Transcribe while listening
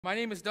My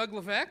name is Doug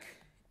Levesque,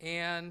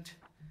 and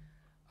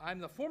I'm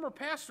the former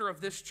pastor of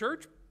this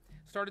church.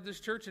 Started this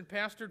church and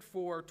pastored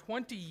for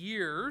 20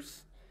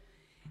 years,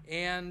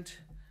 and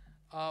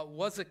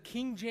was a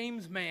King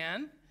James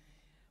man.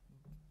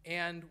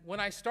 And when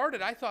I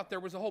started, I thought there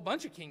was a whole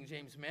bunch of King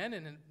James men,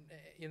 and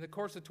in the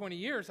course of 20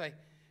 years, I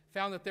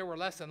found that there were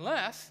less and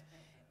less.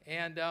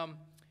 And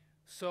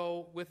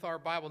so with our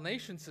Bible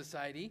Nation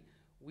Society,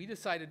 we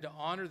decided to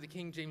honor the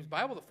King James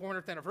Bible, the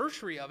 400th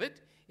anniversary of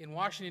it, in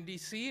Washington,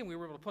 D.C., and we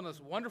were able to put on this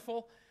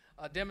wonderful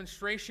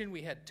demonstration.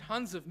 We had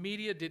tons of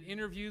media, did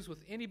interviews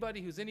with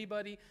anybody who's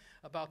anybody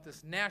about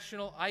this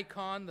national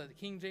icon, the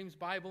King James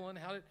Bible, and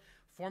how it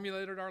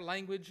formulated our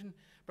language. And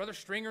Brother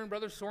Stringer and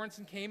Brother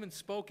Sorensen came and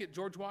spoke at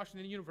George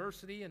Washington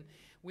University, and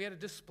we had a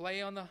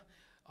display on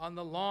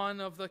the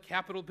lawn of the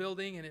Capitol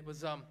building, and it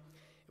was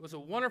a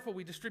wonderful.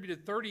 We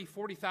distributed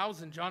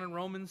 40,000 John and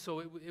Romans, so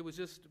it was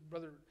just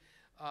Brother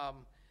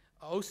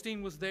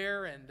Osteen was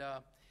there, and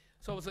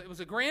so it was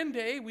a grand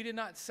day. We did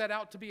not set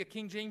out to be a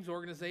King James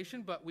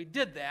organization, but we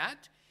did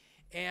that,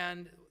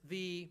 and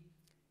it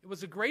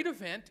was a great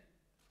event.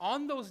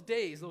 On those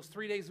days, those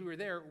 3 days we were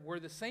there, were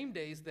the same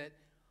days that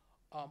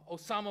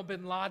Osama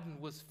bin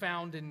Laden was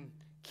found and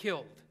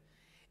killed,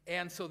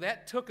 and so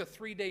that took a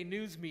 3-day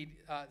news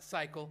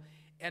cycle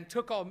and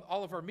took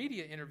all of our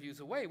media interviews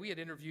away. We had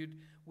interviewed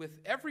with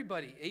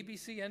everybody,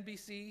 ABC,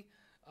 NBC.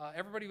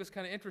 Everybody was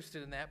kind of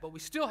interested in that, but we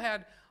still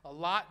had a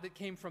lot that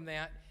came from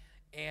that.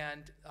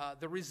 And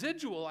the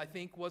residual, I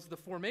think, was the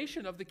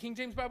formation of the King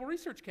James Bible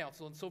Research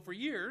Council. And so for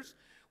years,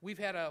 we've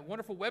had a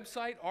wonderful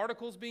website,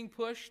 articles being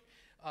pushed,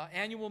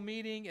 annual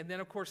meeting, and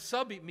then, of course,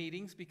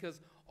 sub-meetings, because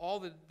all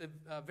the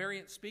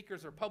variant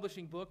speakers are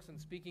publishing books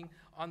and speaking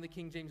on the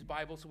King James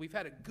Bible. So we've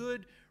had a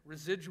good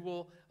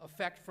residual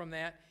effect from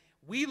that.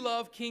 We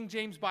love King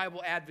James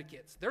Bible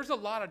advocates. There's a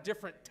lot of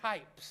different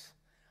types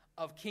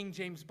of King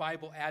James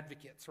Bible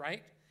advocates,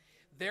 right?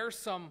 There's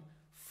some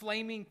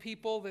flaming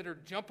people that are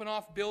jumping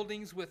off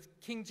buildings with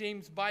King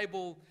James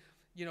Bible,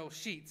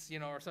 sheets,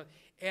 or something.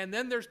 And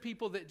then there's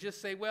people that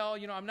just say, well,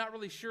 I'm not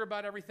really sure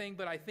about everything,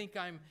 but I think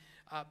I'm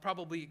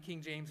probably a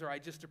King James, or I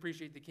just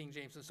appreciate the King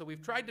James. And so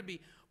we've tried to be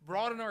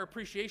broad in our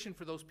appreciation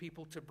for those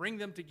people to bring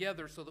them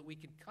together so that we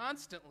can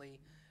constantly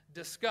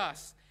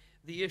discuss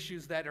the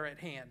issues that are at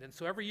hand. And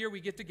so every year we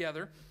get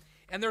together,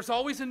 and there's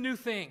always a new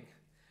thing.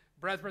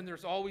 Brethren,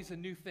 there's always a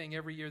new thing.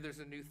 Every year there's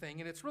a new thing.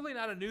 And it's really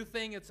not a new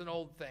thing, it's an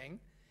old thing.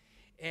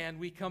 And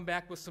we come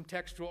back with some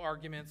textual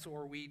arguments,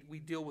 or we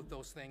deal with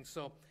those things.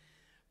 So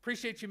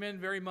appreciate you men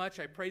very much.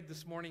 I prayed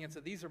this morning and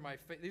said, these are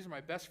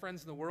my best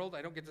friends in the world.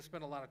 I don't get to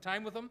spend a lot of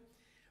time with them,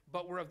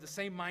 but we're of the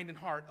same mind and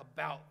heart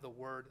about the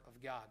Word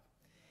of God.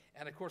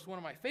 And of course, one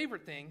of my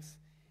favorite things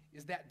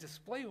is that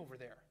display over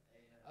there.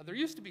 There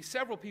used to be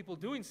several people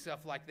doing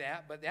stuff like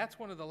that, but that's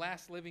one of the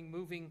last living,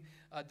 moving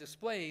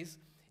displays.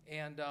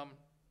 And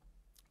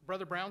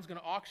Brother Brown's going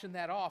to auction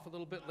that off a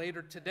little bit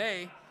later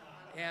today.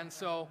 And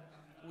so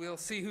we'll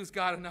see who's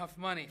got enough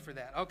money for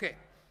that. Okay,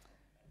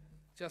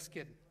 just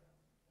kidding.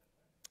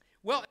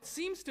 Well, it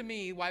seems to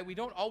me why we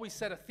don't always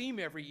set a theme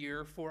every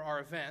year for our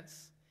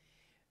events,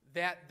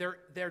 that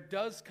there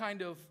does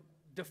kind of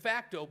de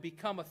facto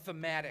become a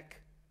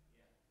thematic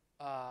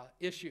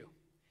issue.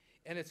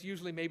 And it's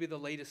usually maybe the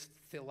latest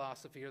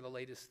philosophy or the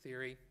latest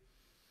theory.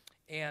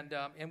 And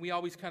we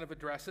always kind of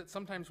address it,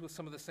 sometimes with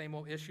some of the same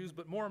old issues,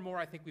 but more and more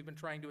I think we've been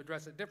trying to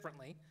address it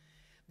differently.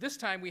 This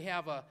time we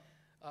have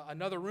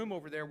another room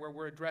over there where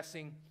we're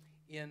addressing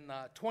in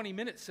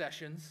 20-minute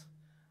sessions,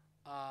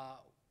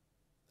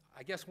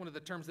 I guess one of the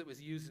terms that was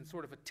used in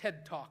sort of a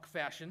TED Talk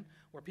fashion,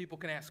 where people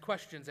can ask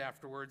questions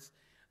afterwards,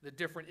 the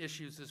different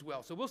issues as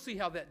well. So we'll see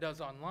how that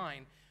does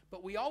online.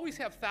 But we always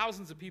have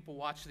thousands of people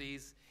watch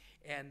these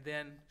and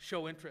then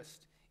show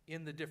interest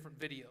in the different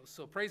videos.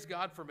 So praise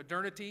God for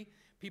modernity.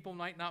 People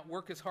might not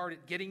work as hard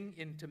at getting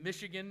into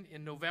Michigan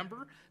in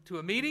November to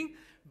a meeting,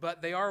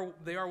 but they are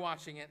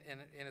watching it,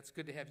 and it's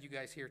good to have you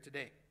guys here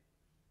today.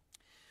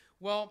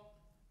 Well,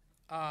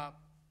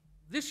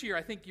 this year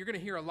I think you're going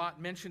to hear a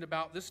lot mentioned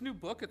about this new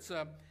book.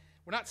 We're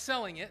not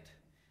selling it.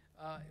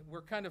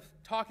 We're kind of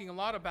talking a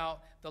lot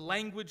about the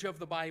language of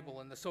the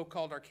Bible and the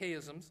so-called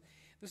archaisms.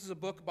 This is a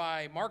book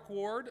by Mark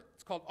Ward.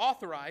 It's called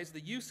Authorized,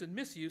 the Use and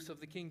Misuse of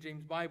the King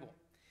James Bible.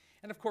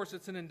 And of course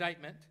it's an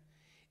indictment.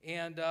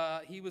 And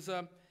he was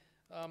a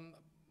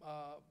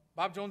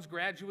Bob Jones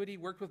graduate. He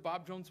worked with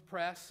Bob Jones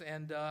Press.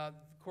 And of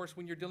course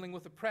when you're dealing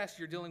with the press,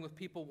 you're dealing with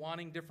people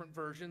wanting different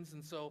versions.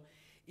 And so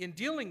in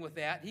dealing with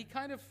that, he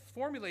kind of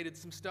formulated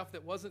some stuff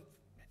that wasn't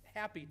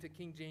happy to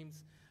King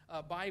James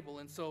Bible.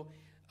 And so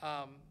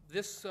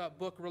this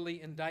book really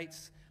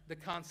indicts the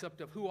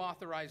concept of who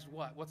authorized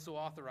what's so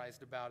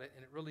authorized about it,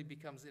 and it really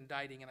becomes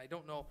indicting. And I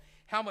don't know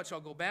how much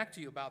I'll go back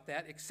to you about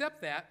that,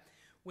 except that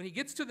when he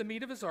gets to the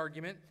meat of his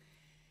argument,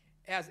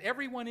 as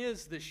everyone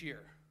is this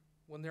year,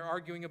 when they're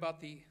arguing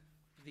about the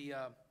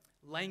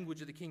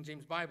language of the King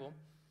James Bible,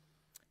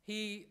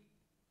 he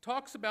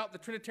talks about the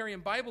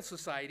Trinitarian Bible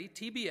Society,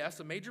 TBS,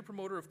 a major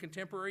promoter of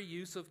contemporary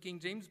use of King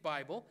James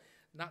Bible,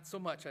 Not so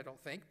much, I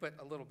don't think, but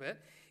a little bit.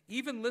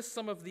 Even lists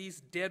some of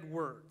these dead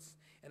words.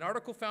 An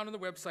article found on the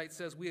website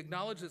says, we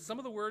acknowledge that some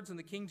of the words in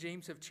the King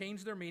James have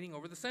changed their meaning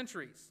over the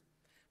centuries.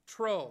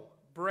 Tro,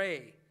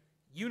 bray,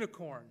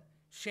 unicorn,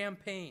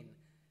 champagne,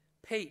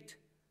 pate,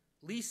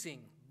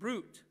 leasing,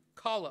 brute,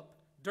 collop,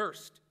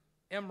 durst,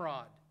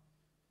 emrod.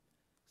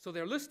 So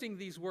they're listing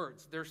these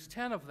words. There's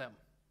 10 of them.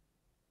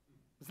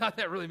 It's not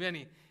that really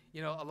many,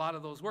 a lot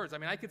of those words. I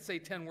mean, I could say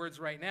 10 words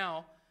right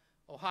now.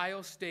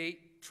 Ohio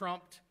State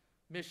trumped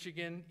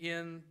Michigan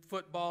in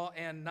football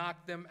and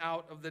knocked them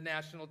out of the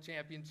national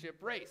championship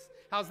race.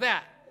 How's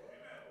that?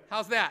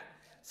 How's that?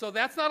 So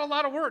that's not a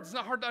lot of words. It's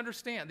not hard to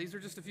understand. These are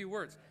just a few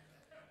words.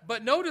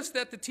 But notice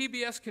that the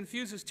TBS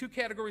confuses two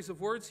categories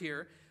of words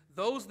here.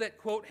 Those that,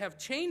 quote, have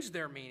changed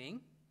their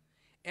meaning,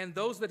 and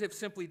those that have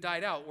simply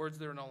died out, words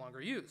that are no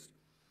longer used.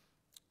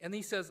 And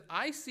he says,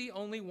 I see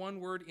only one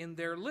word in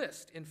their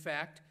list, in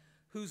fact,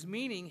 whose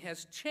meaning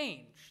has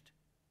changed.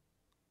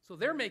 So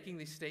they're making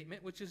this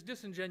statement, which is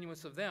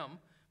disingenuous of them,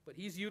 but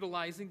he's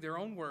utilizing their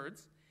own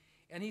words.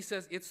 And he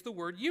says, it's the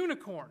word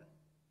unicorn.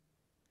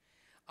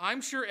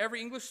 I'm sure every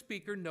English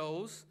speaker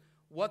knows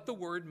what the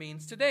word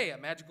means today. A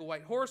magical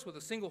white horse with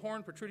a single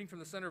horn protruding from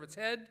the center of its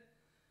head.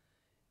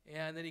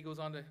 And then he goes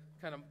on to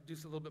kind of do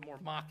a little bit more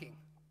mocking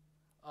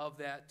of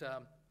that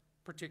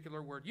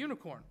particular word,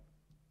 unicorn.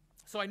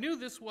 So I knew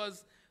this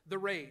was the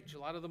rage. A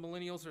lot of the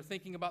millennials are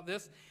thinking about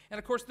this. And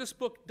of course, this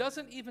book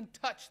doesn't even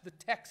touch the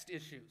text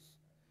issues.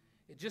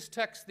 It just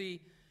touches the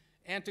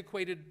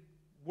antiquated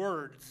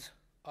words,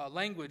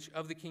 language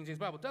of the King James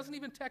Bible. It doesn't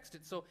even text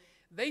it. So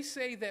they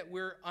say that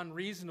we're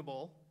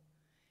unreasonable,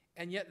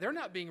 and yet they're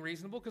not being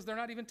reasonable because they're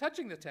not even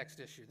touching the text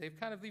issue. They've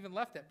kind of even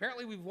left that.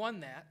 Apparently we've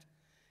won that,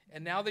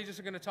 and now they just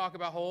are going to talk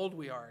about how old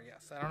we are, I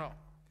guess. I don't know.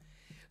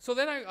 So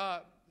then I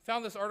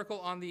found this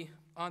article on the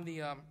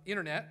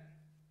internet,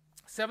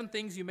 7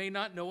 things you may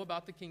not know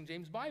about the King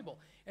James Bible.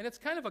 And it's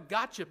kind of a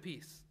gotcha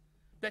piece.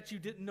 Bet you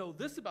didn't know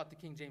this about the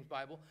King James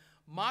Bible,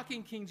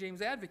 mocking King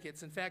James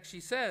advocates. In fact, she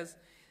says,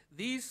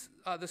 the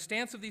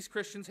stance of these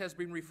Christians has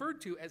been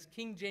referred to as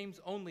King James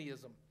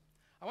onlyism.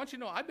 I want you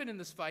to know, I've been in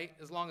this fight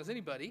as long as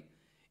anybody,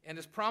 and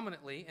as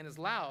prominently and as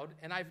loud,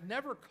 and I've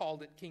never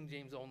called it King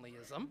James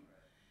onlyism.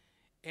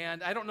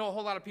 And I don't know a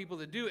whole lot of people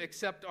that do,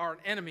 except our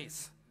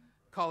enemies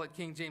call it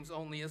King James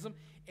onlyism.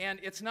 And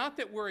it's not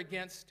that we're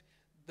against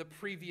the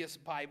previous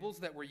Bibles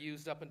that were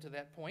used up until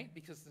that point,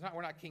 because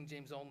we're not King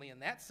James only in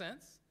that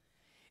sense.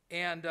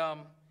 And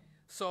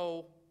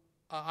so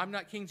I'm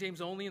not King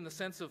James only in the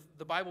sense of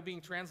the Bible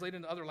being translated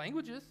into other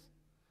languages.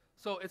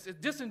 So it's a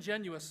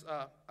disingenuous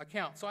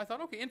account. So I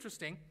thought, okay,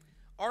 interesting.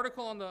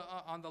 Article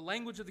on the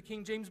language of the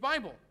King James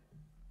Bible.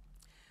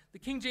 The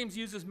King James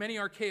uses many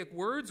archaic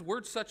words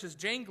such as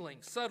jangling,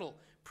 subtle,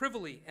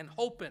 privily, and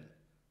hopen.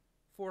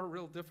 4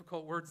 real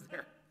difficult words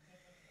there.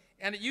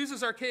 And it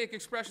uses archaic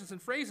expressions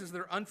and phrases that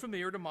are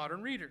unfamiliar to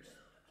modern readers.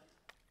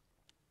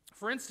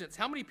 For instance,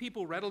 how many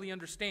people readily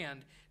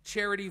understand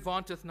charity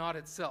vaunteth not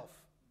itself?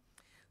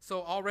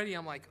 So already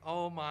I'm like,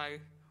 oh my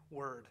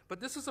word. But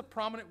this is a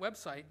prominent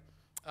website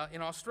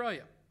in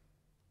Australia.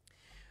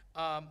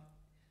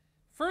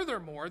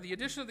 Furthermore, the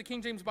edition of the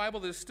King James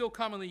Bible that is still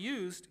commonly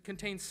used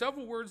contains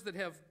several words that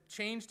have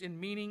changed in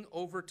meaning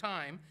over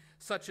time,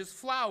 such as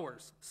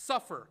flowers,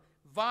 suffer,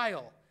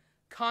 vile,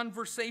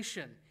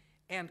 conversation,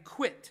 and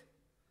quit.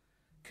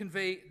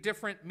 Convey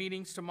different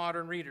meanings to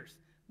modern readers.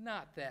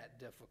 Not that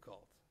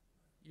difficult.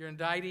 You're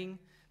indicting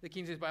the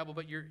King James Bible,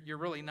 but you're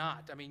really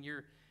not. I mean,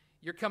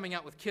 you're coming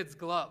out with kids'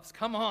 gloves.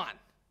 Come on.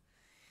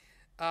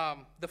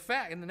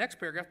 In the next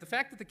paragraph, the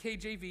fact that the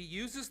KJV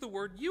uses the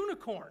word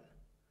unicorn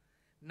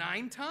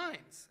 9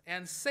 times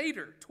and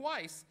satyr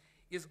twice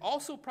is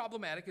also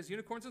problematic, as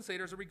unicorns and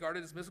satyrs are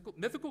regarded as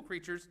mythical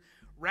creatures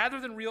rather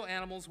than real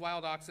animals,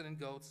 wild oxen, and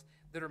goats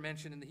that are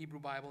mentioned in the Hebrew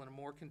Bible and in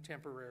more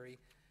contemporary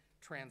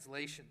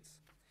translations.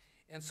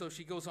 And so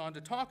she goes on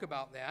to talk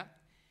about that.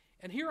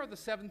 And here are the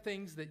 7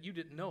 things that you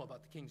didn't know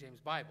about the King James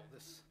Bible,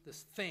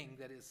 this thing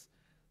that is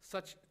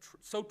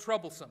so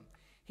troublesome.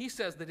 He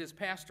says that his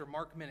pastor,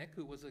 Mark Minnick,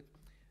 who was a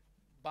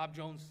Bob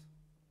Jones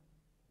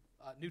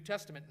New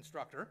Testament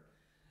instructor,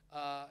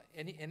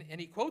 and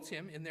he quotes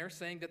him in there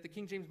saying that the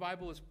King James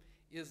Bible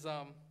is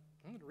I'm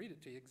going to read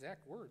it to you,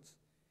 exact words,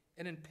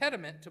 an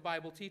impediment to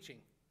Bible teaching.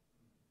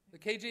 The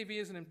KJV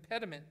is an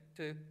impediment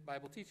to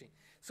Bible teaching.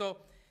 So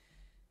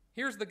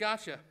here's the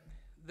gotcha.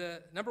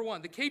 Number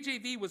 1, the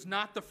KJV was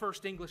not the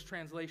first English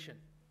translation.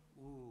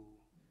 Ooh.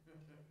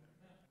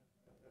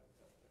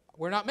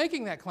 We're not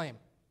making that claim.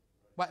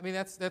 I mean,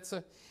 that's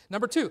a...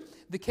 Number 2,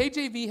 the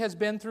KJV has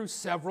been through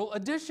several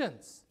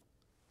editions.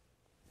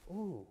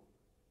 Ooh,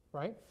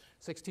 right?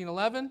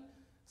 1611,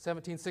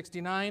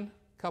 1769,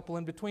 couple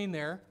in between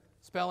there,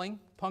 spelling,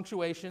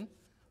 punctuation,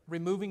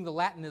 removing the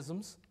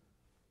Latinisms.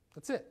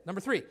 That's it.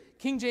 Number 3,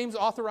 King James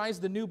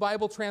authorized the new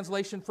Bible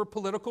translation for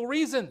political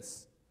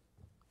reasons.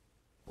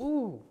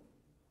 Ooh,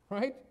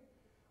 right?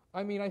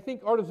 I mean, I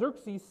think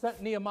Artaxerxes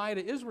sent Nehemiah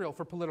to Israel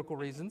for political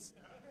reasons.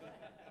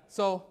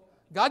 So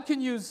God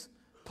can use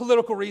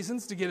political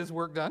reasons to get his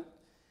work done.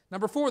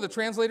 Number 4, the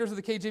translators of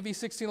the KJV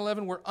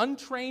 1611 were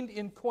untrained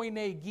in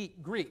Koine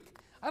Greek.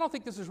 I don't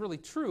think this is really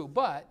true,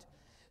 but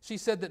she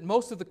said that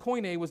most of the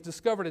Koine was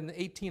discovered in the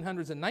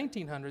 1800s and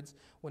 1900s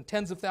when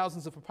tens of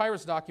thousands of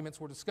papyrus documents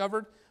were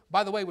discovered,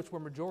 by the way, which were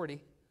majority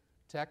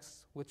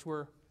texts, which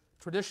were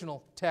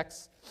traditional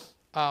texts,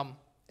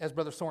 as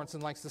Brother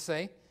Sorensen likes to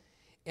say.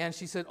 And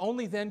she said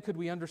only then could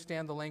we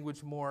understand the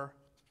language more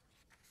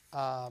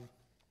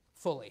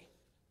fully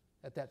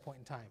at that point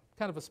in time.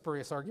 Kind of a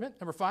spurious argument.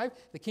 Number 5,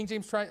 the King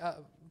James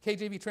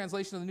KJV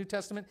translation of the New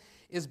Testament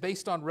is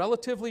based on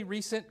relatively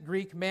recent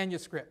Greek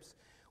manuscripts.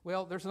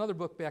 Well, there's another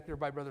book back there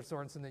by Brother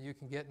Sorensen that you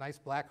can get, nice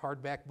black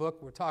hardback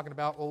book. We're talking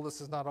about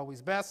oldest is not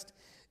always best.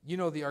 You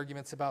know the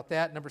arguments about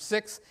that. Number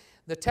 6,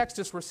 the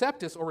Textus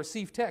Receptus, or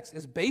received text,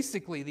 is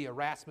basically the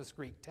Erasmus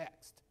Greek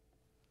text.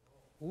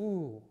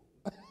 Ooh.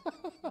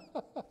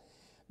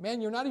 Man,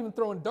 you're not even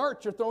throwing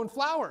darts, you're throwing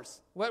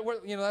flowers.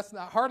 That's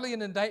not hardly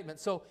an indictment.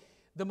 So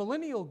the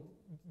millennial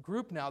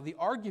group now, the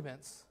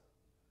arguments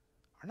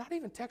are not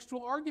even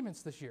textual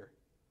arguments this year.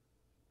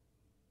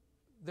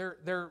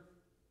 They're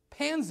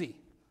pansy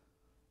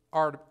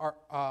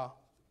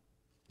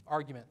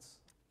arguments.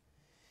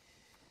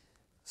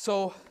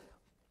 So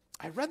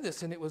I read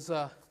this, and it was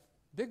a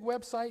big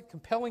website,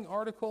 compelling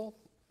article,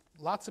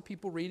 lots of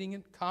people reading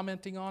it,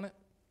 commenting on it.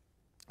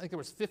 I think there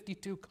was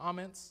 52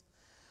 comments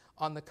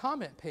on the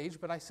comment page,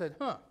 but I said,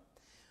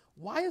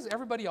 why does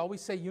everybody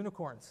always say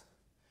unicorns?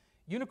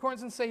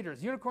 Unicorns and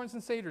satyrs, unicorns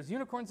and satyrs,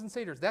 unicorns and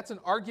satyrs. That's an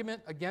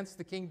argument against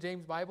the King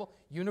James Bible,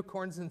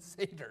 unicorns and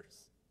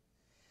satyrs.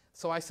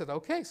 So I said,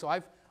 okay, so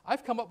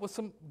I've come up with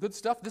some good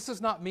stuff. This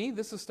is not me.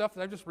 This is stuff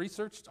that I've just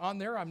researched on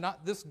there. I'm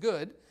not this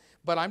good,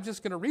 but I'm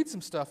just going to read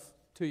some stuff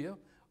to you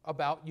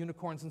about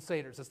unicorns and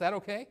satyrs. Is that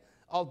okay?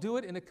 I'll do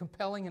it in a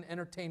compelling and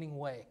entertaining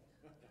way.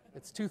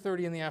 It's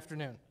 2:30 in the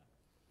afternoon.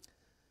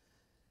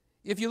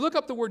 If you look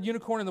up the word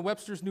unicorn in the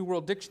Webster's New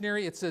World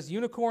Dictionary, it says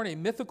unicorn, a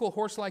mythical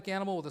horse-like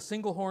animal with a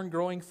single horn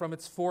growing from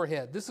its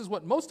forehead. This is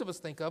what most of us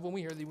think of when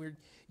we hear the word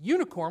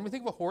unicorn. We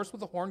think of a horse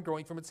with a horn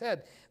growing from its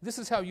head. This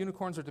is how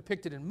unicorns are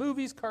depicted in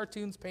movies,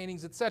 cartoons,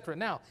 paintings, etc.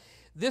 Now,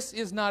 this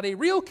is not a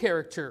real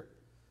character.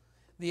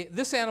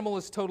 This animal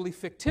is totally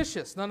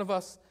fictitious. None of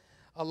us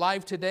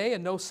alive today,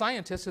 and no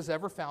scientist has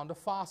ever found a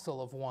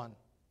fossil of one.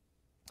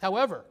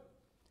 However,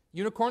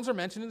 unicorns are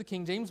mentioned in the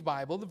King James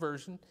Bible, the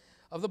version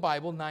of the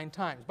Bible, 9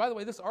 times. By the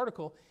way, this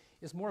article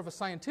is more of a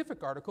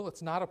scientific article.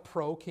 It's not a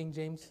pro-King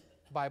James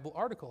Bible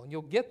article, and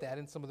you'll get that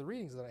in some of the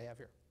readings that I have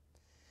here.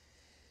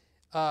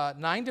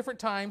 9 different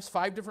times,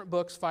 5 different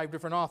books, 5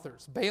 different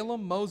authors.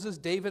 Balaam, Moses,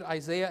 David,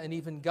 Isaiah, and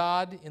even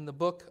God in the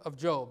book of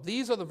Job.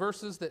 These are the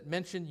verses that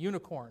mention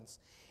unicorns.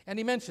 And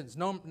he mentions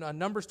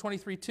Numbers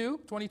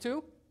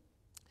 22,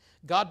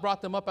 God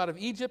brought them up out of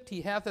Egypt.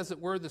 He hath, as it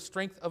were, the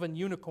strength of an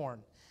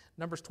unicorn.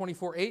 Numbers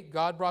 24:8,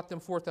 God brought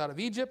them forth out of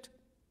Egypt.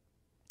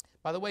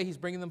 By the way, he's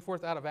bringing them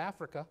forth out of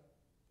Africa.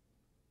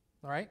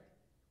 All right?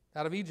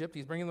 Out of Egypt.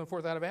 He's bringing them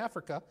forth out of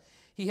Africa.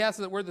 He has,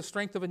 as it were, the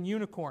strength of an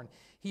unicorn.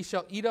 He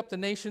shall eat up the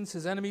nations,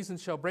 his enemies,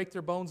 and shall break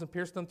their bones and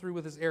pierce them through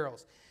with his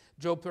arrows.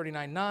 Job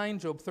 39:9,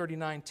 Job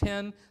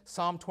 39:10,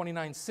 Psalm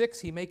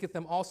 29:6. He maketh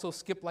them also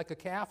skip like a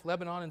calf,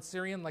 Lebanon and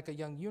Syrian like a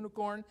young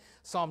unicorn.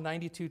 Psalm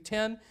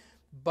 92:10.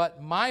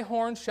 But my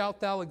horn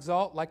shalt thou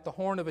exalt like the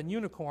horn of an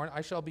unicorn.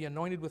 I shall be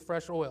anointed with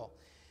fresh oil.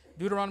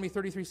 Deuteronomy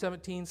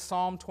 33:17,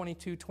 Psalm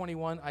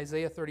 22:21,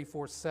 Isaiah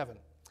 34:7.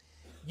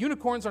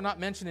 Unicorns are not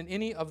mentioned in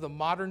any of the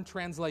modern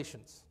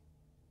translations.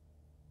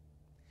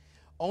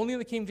 Only in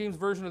the King James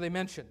Version are they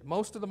mentioned.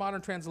 Most of the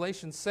modern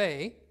translations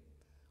say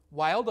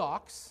wild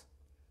ox.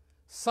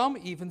 Some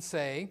even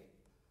say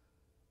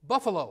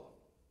buffalo.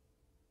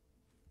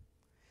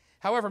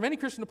 However, many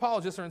Christian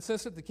apologists are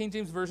insistent the King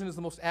James Version is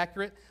the most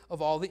accurate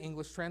of all the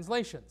English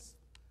translations.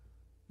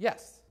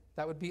 Yes,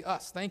 that would be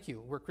us. Thank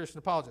you. We're Christian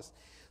apologists.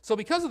 So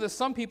because of this,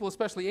 some people,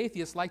 especially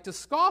atheists, like to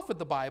scoff at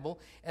the Bible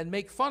and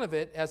make fun of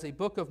it as a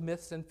book of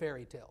myths and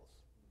fairy tales.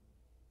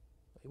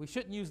 We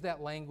shouldn't use that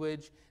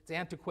language. It's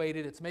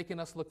antiquated. It's making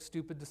us look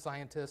stupid to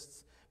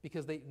scientists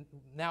because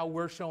now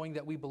we're showing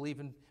that we believe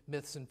in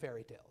myths and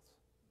fairy tales.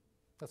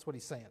 That's what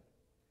he's saying.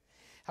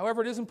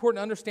 However, it is important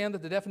to understand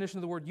that the definition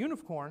of the word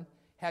unicorn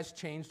has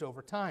changed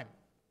over time.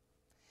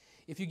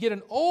 If you get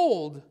an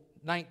old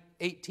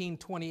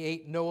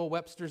 1828 Noah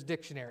Webster's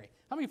Dictionary,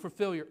 how many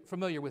are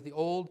familiar with the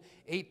old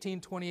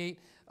 1828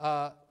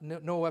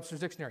 Noah Webster's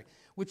Dictionary,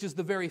 which is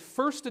the very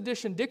first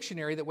edition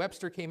dictionary that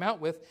Webster came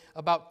out with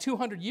about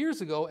 200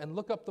 years ago, and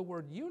look up the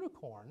word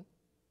unicorn,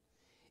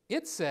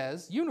 it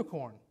says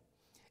unicorn,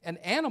 an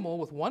animal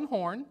with one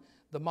horn,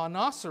 the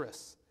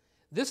monoceros.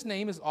 This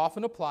name is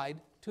often applied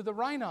to the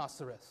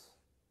rhinoceros.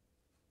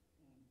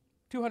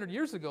 200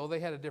 years ago, they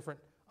had a different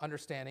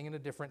understanding and a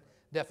different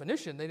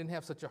definition. They didn't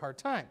have such a hard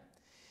time.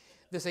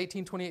 This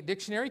 1828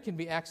 dictionary can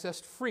be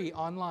accessed free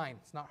online.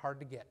 It's not hard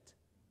to get.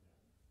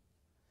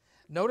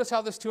 Notice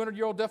how this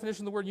 200-year-old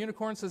definition of the word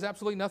unicorn says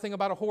absolutely nothing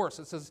about a horse.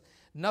 It says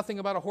nothing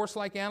about a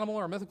horse-like animal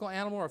or a mythical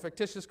animal or a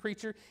fictitious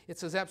creature. It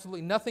says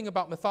absolutely nothing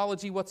about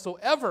mythology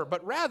whatsoever,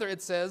 but rather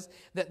it says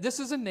that this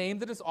is a name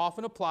that is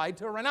often applied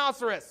to a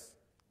rhinoceros.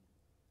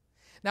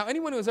 Now,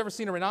 anyone who has ever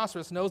seen a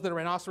rhinoceros knows that a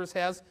rhinoceros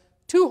has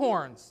two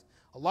horns,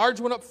 a large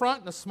one up front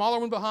and a smaller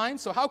one behind.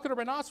 So how could a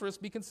rhinoceros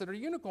be considered a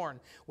unicorn?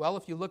 Well,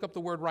 if you look up the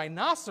word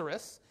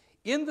rhinoceros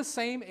in the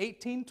same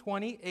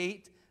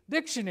 1828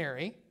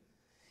 dictionary,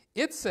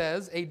 it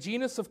says a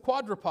genus of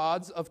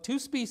quadrupeds of two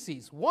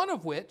species, one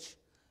of which,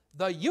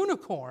 the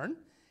unicorn,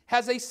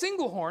 has a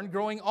single horn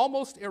growing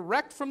almost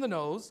erect from the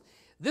nose.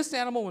 This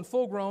animal, when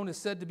full grown, is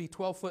said to be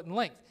 12 foot in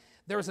length.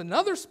 There is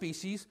another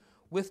species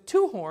with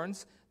two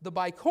horns, the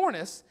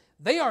bicornis.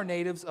 They are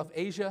natives of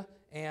Asia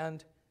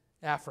and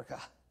Africa.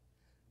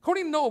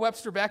 According to Noah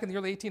Webster, back in the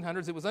early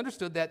 1800s, it was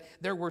understood that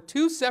there were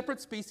two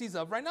separate species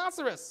of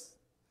rhinoceros.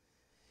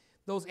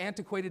 Those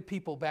antiquated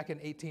people back in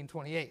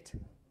 1828.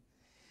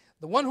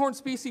 The one-horned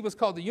species was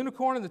called the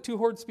unicorn, and the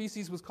two-horned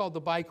species was called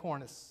the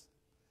bicornis.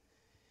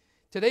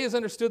 Today is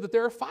understood that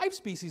there are 5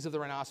 species of the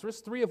rhinoceros,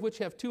 3 of which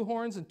have 2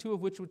 horns and 2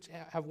 of which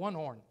have 1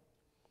 horn.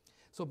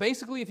 So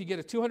basically, if you get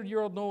a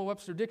 200-year-old Noah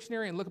Webster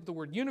dictionary and look up the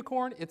word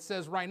unicorn, it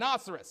says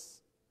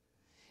rhinoceros.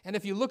 And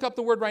if you look up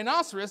the word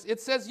rhinoceros, it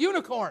says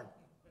unicorn.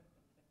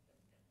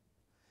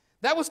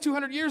 That was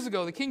 200 years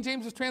ago. The King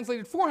James was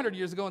translated 400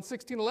 years ago in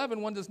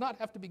 1611. One does not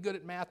have to be good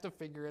at math to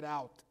figure it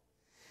out.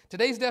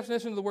 Today's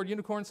definition of the word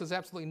unicorn says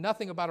absolutely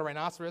nothing about a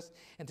rhinoceros,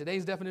 and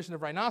today's definition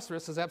of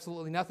rhinoceros says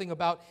absolutely nothing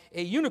about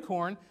a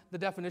unicorn. The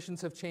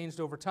definitions have changed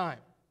over time.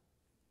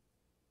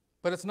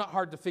 But it's not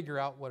hard to figure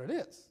out what it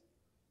is.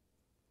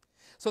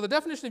 So the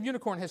definition of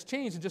unicorn has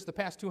changed in just the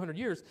past 200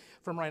 years,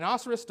 from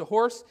rhinoceros to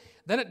horse.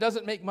 Then it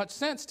doesn't make much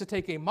sense to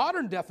take a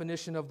modern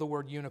definition of the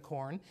word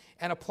unicorn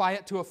and apply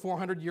it to a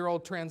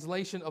 400-year-old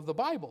translation of the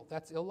Bible.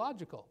 That's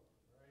illogical.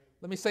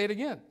 Let me say it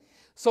again.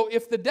 So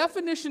if the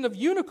definition of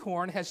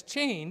unicorn has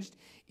changed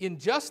in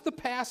just the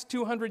past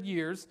 200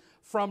 years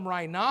from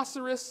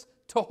rhinoceros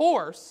to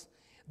horse,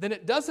 then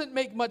it doesn't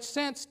make much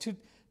sense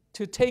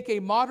to take a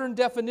modern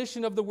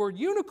definition of the word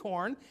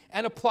unicorn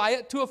and apply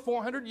it to a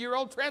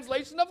 400-year-old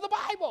translation of the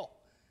Bible.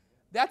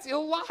 That's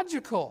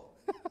illogical.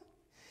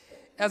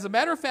 As a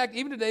matter of fact,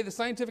 even today, the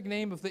scientific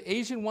name of the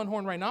Asian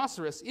one-horned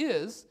rhinoceros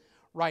is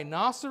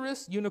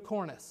Rhinoceros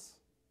unicornis.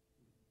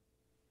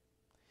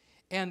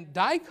 And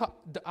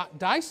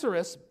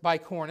Diceros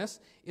bicornis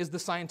is the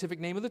scientific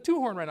name of the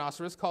two-horned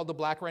rhinoceros called the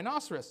black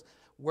rhinoceros.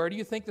 Where do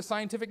you think the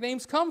scientific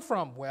names come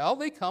from? Well,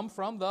 they come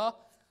from the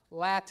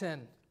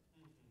Latin,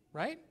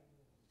 right?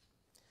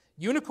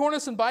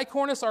 Unicornis and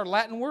bicornis are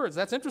Latin words.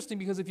 That's interesting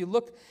because if you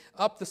look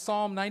up the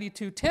Psalm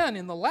 92:10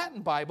 in the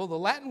Latin Bible, the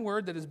Latin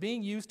word that is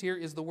being used here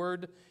is the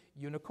word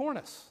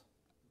unicornis.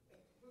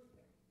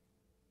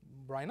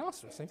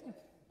 Rhinoceros, same thing.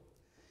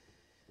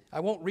 I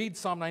won't read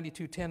Psalm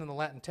 92:10 in the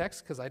Latin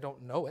text because I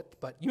don't know it,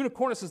 but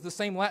unicornis is the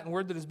same Latin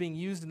word that is being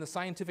used in the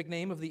scientific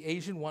name of the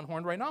Asian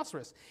one-horned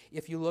rhinoceros.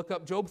 If you look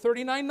up Job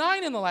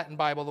 39:9 in the Latin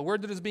Bible, the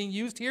word that is being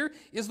used here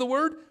is the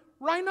word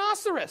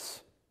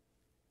rhinoceros.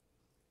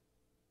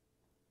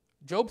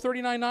 Job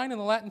 39:9 in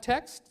the Latin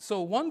text.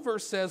 So one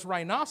verse says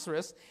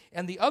rhinoceros,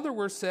 and the other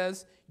verse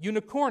says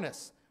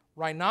unicornis.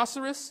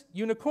 Rhinoceros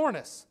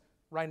unicornis.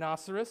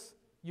 Rhinoceros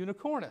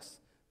unicornis.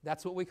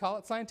 That's what we call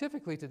it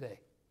scientifically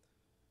today.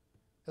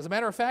 As a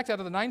matter of fact, out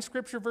of the 9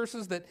 scripture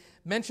verses that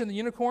mention the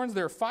unicorns,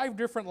 there are 5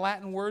 different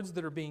Latin words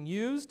that are being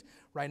used.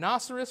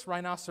 Rhinoceros,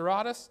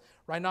 rhinoceratus,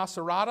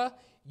 rhinocerata,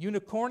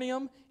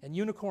 unicornium, and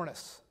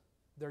unicornis.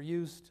 They're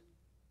used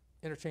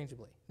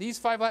interchangeably. These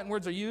 5 Latin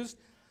words are used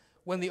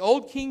when the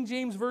Old King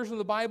James Version of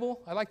the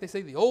Bible, I like to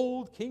say the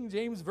Old King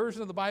James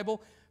Version of the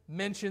Bible,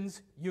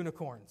 mentions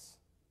unicorns.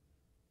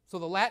 So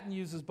the Latin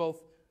uses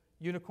both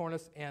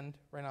unicornis and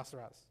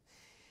rhinoceratus.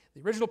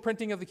 The original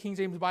printing of the King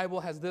James Bible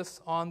has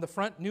this on the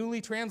front,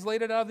 newly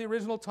translated out of the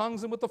original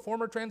tongues and with the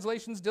former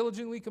translations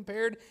diligently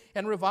compared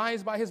and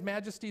revised by His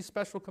Majesty's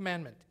special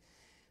commandment.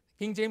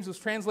 King James was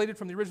translated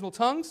from the original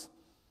tongues,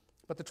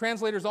 but the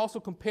translators also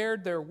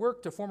compared their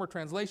work to former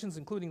translations,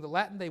 including the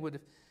Latin. They would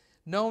have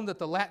known that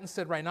the Latin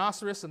said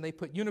rhinoceros and they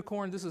put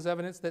unicorn. This is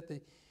evidence that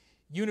the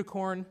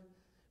unicorn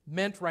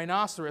meant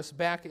rhinoceros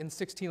back in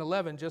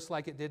 1611, just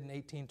like it did in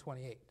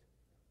 1828.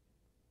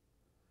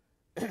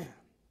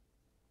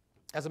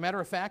 As a matter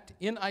of fact,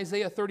 in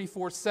Isaiah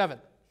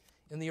 34:7,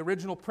 in the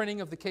original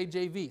printing of the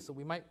KJV, so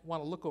we might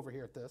want to look over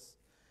here at this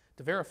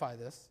to verify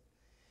this,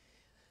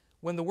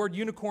 when the word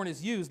unicorn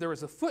is used, there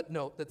is a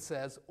footnote that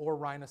says, or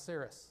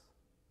rhinoceros.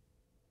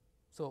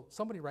 So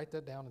somebody write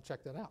that down and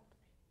check that out.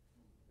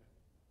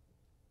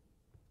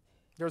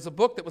 There's a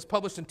book that was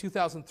published in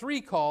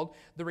 2003 called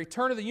The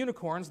Return of the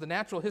Unicorns, The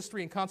Natural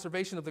History and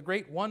Conservation of the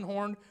Great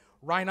One-Horned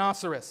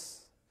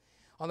Rhinoceros.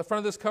 On the front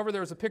of this cover,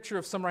 there is a picture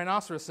of some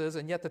rhinoceroses,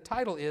 and yet the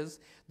title is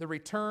The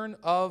Return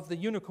of the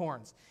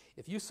Unicorns.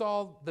 If you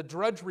saw the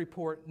Drudge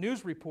Report,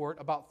 news report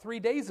about 3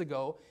 days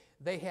ago,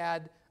 they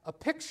had a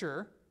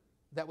picture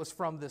that was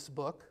from this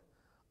book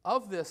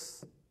of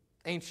this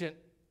ancient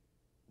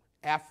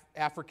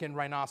African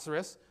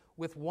rhinoceros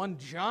with one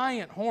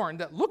giant horn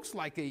that looks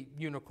like a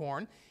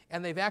unicorn,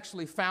 and they've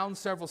actually found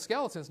several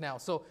skeletons now.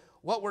 So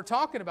what we're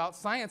talking about,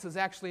 science is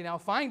actually now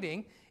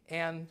finding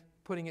and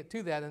putting it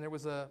to that. And there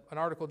was an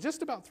article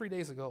just about 3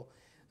 days ago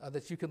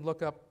that you can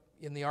look up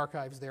in the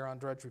archives there on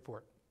Drudge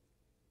Report.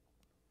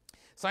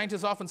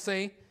 Scientists often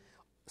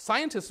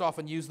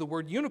use the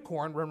word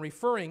unicorn when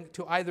referring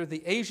to either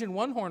the Asian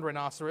one-horned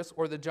rhinoceros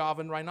or the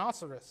Javan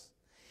rhinoceros.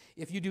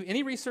 If you do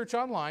any research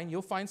online,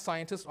 you'll find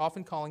scientists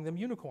often calling them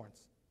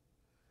unicorns.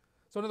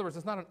 So in other words,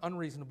 it's not an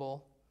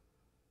unreasonable,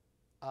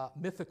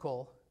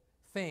 mythical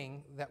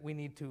thing that we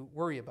need to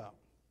worry about.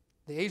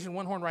 The Asian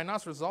one-horned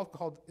rhinoceros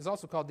is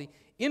also called the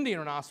Indian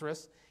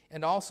rhinoceros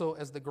and also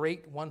as the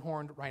great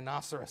one-horned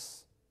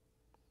rhinoceros.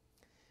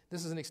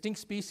 This is an extinct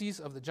species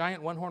of the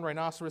giant one-horned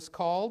rhinoceros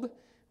called, I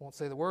won't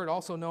say the word,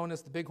 also known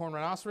as the bighorn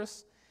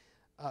rhinoceros.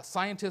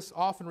 Scientists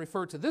often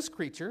refer to this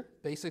creature,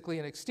 basically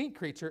an extinct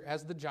creature,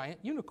 as the giant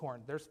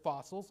unicorn. There's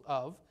fossils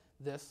of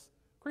this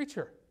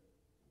creature.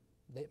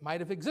 It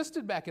might have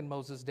existed back in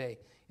Moses' day,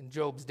 in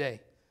Job's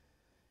day.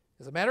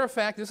 As a matter of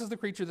fact, this is the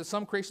creature that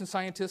some creation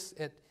scientists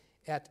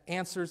at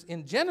Answers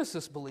in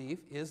Genesis believe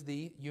is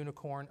the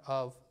unicorn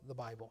of the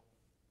Bible.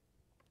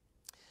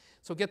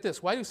 So get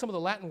this. Why do some of the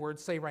Latin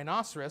words say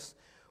rhinoceros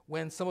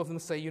when some of them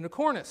say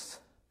unicornus?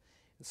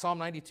 In Psalm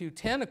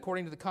 92:10,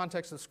 according to the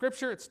context of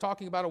Scripture, it's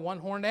talking about a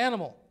one-horned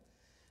animal.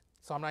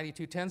 Psalm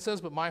 92:10 says,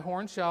 "But my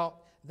horn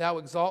shalt thou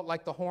exalt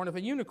like the horn of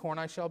a unicorn.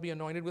 I shall be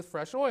anointed with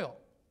fresh oil."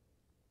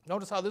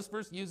 Notice how this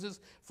verse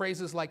uses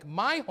phrases like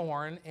my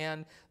horn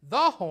and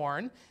the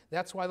horn.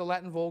 That's why the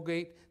Latin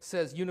Vulgate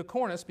says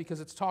unicornus,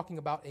 because it's talking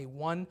about a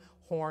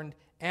one-horned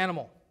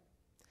animal.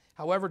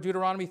 However,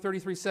 Deuteronomy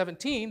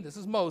 33:17, this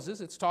is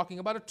Moses, it's talking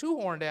about a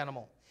two-horned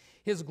animal.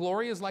 His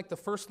glory is like the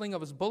firstling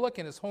of his bullock,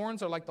 and his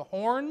horns are like the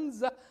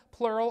horns,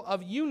 plural,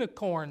 of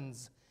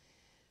unicorns.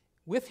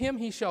 With him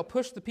he shall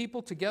push the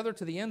people together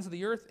to the ends of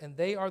the earth, and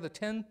they are the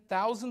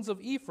 10,000s of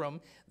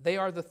Ephraim, they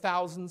are the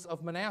thousands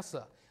of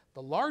Manasseh.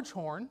 The large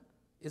horn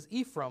is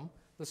Ephraim,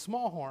 the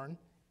small horn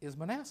is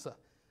Manasseh.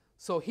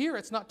 So here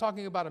it's not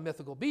talking about a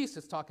mythical beast,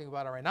 it's talking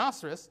about a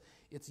rhinoceros.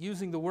 It's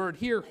using the word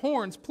here,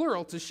 horns,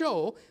 plural, to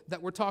show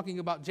that we're talking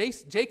about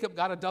Jacob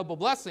got a double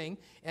blessing,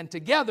 and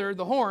together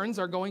the horns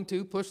are going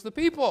to push the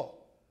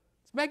people.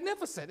 It's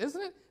magnificent,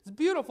 isn't it? It's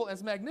beautiful,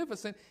 it's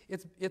magnificent.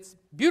 It's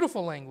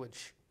beautiful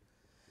language.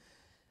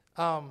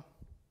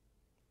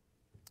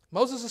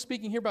 Moses is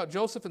speaking here about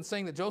Joseph and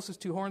saying that Joseph's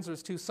two horns are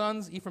his two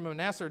sons. Ephraim and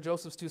Manasseh are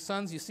Joseph's two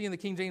sons. You see in the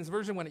King James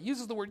Version, when it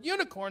uses the word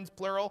unicorns,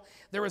 plural,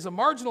 there is a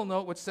marginal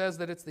note which says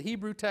that it's the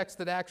Hebrew text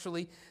that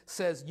actually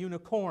says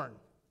unicorn.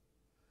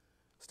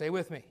 Stay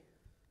with me.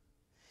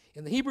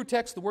 In the Hebrew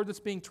text, the word that's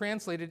being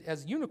translated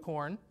as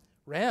unicorn,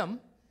 rem,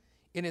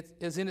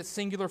 is in its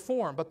singular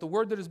form. But the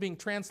word that is being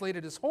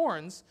translated as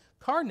horns,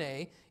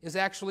 karne, is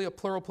actually a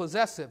plural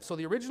possessive. So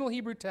the original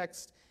Hebrew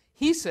text,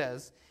 he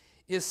says,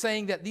 is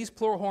saying that these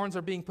plural horns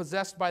are being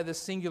possessed by this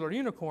singular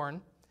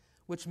unicorn,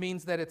 which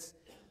means that it's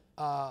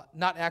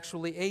not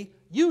actually a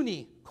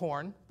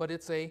unicorn, but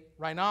it's a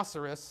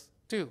rhinoceros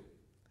too.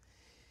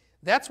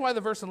 That's why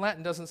the verse in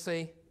Latin doesn't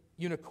say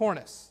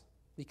unicornus,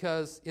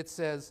 because it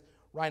says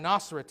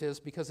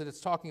rhinocerotis, because it is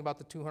talking about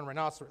the two-horned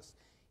rhinoceros.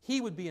 He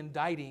would be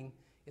indicting,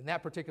 in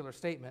that particular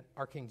statement,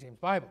 our King James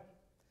Bible.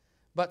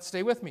 But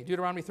stay with me.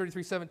 Deuteronomy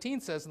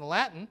 33:17 says in the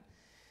Latin,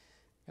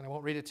 and I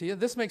won't read it to you,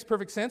 this makes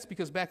perfect sense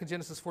because back in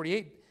Genesis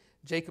 48,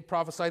 Jacob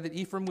prophesied that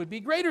Ephraim would be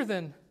greater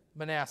than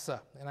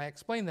Manasseh, and I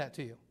explained that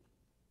to you.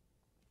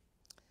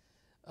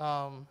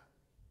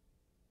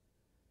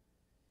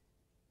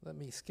 Let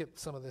me skip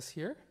some of this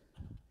here.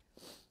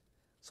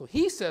 So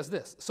he says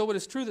this, "So it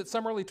is true that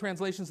some early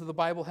translations of the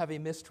Bible have a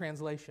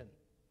mistranslation."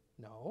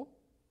 No,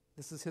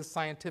 this is his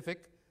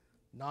scientific,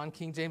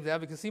 non-King James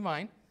advocacy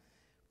mind.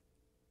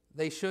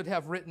 They should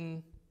have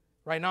written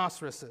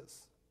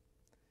rhinoceroses.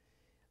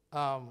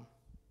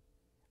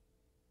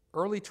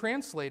 Early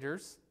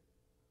translators,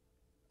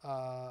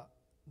 the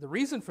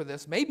reason for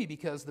this may be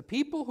because the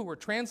people who were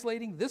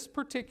translating this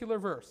particular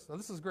verse, now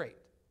this is great.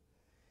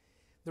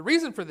 The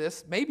reason for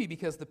this may be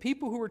because the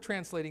people who were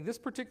translating this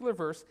particular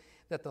verse,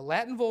 that the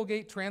Latin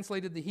Vulgate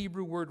translated the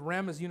Hebrew word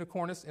rem as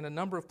unicornus in a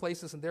number of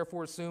places and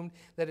therefore assumed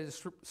that it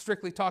is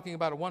strictly talking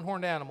about a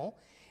one-horned animal.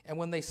 And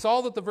when they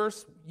saw that the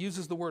verse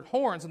uses the word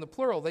horns in the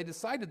plural, they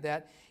decided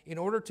that in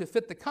order to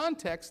fit the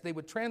context, they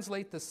would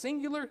translate the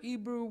singular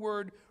Hebrew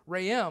word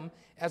reem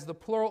as the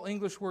plural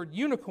English word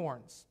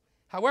unicorns.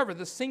 However,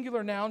 the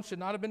singular noun should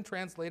not have been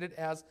translated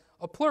as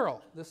a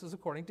plural. This is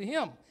according to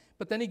him.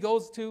 But then he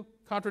goes to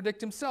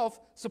contradict himself,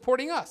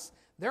 supporting us.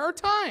 There are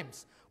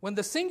times when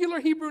the singular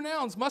Hebrew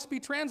nouns must be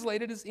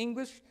translated as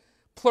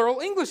plural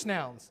English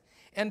nouns,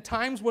 and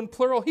times when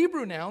plural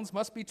Hebrew nouns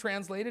must be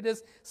translated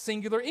as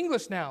singular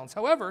English nouns.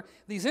 However,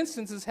 these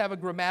instances have a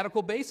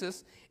grammatical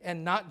basis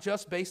and not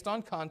just based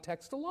on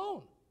context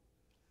alone.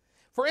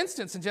 For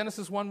instance, in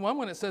Genesis 1:1,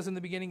 when it says, "In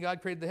the beginning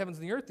God created the heavens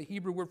and the earth," the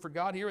Hebrew word for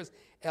God here is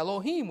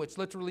Elohim, which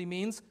literally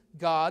means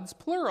God's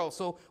plural.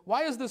 So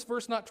why is this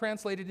verse not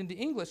translated into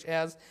English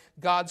as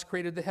God's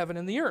created the heaven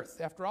and the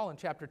earth? After all, in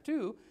chapter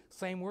 2,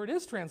 same word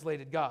is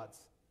translated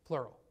God's,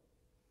 plural.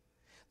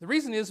 The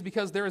reason is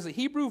because there is a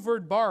Hebrew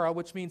verb bara,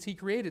 which means he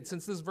created.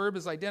 Since this verb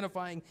is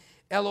identifying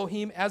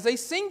Elohim as a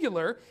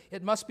singular,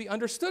 it must be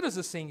understood as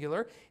a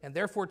singular and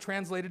therefore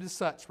translated as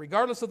such,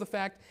 regardless of the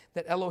fact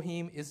that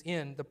Elohim is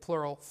in the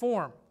plural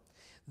form.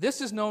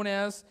 This is known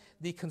as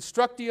the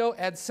constructio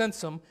ad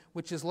sensum,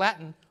 which is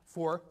Latin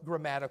for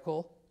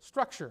grammatical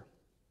structure.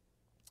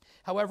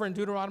 However, in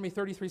Deuteronomy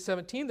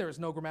 33:17, there is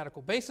no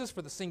grammatical basis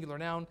for the singular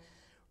noun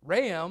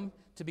reem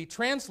to be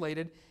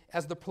translated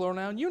as the plural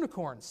noun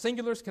unicorn.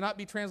 Singulars cannot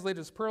be translated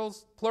as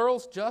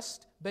plurals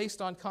just based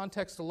on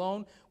context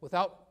alone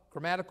without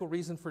grammatical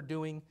reason for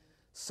doing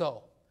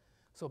so.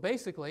 So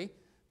basically,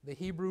 the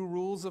Hebrew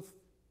rules of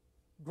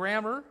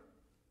grammar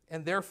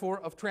and therefore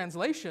of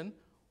translation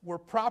were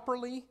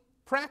properly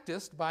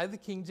practiced by the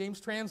King James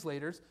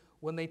translators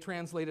when they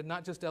translated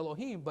not just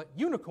Elohim, but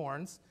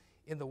unicorns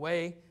in the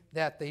way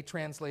that they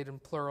translate in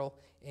plural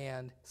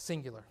and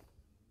singular.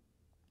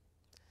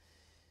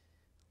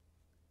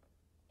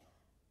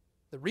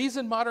 The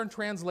reason modern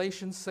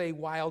translations say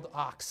wild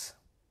ox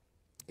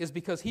is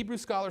because Hebrew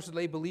scholars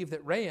today believe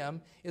that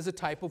reem is a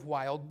type of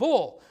wild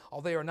bull,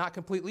 although they are not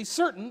completely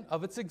certain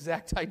of its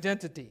exact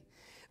identity.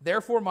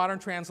 Therefore, modern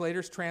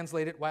translators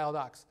translate it wild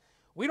ox.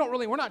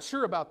 We're not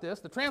sure about this.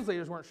 The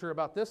translators weren't sure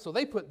about this, so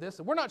they put this,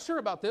 and we're not sure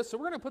about this, so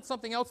we're going to put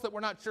something else that we're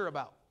not sure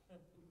about.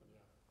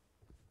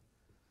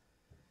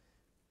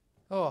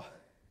 Oh,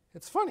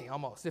 it's funny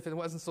almost, if it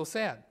wasn't so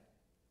sad.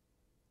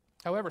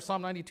 However,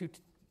 Psalm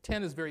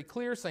 92:10 is very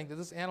clear, saying that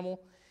this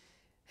animal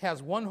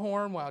has one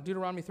horn, while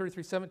Deuteronomy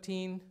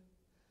 33:17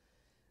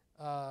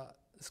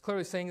 is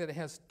clearly saying that it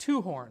has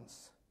two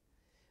horns.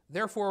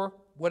 Therefore,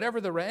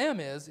 whatever the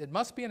reem is, it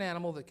must be an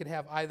animal that could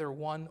have either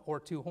one or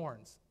two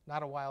horns,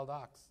 not a wild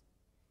ox.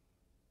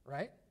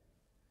 Right?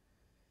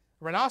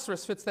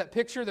 Rhinoceros fits that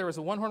picture. There is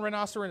a one-horn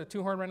rhinoceros and a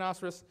two-horn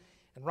rhinoceros.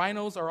 And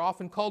rhinos are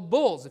often called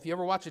bulls. If you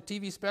ever watch a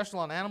TV special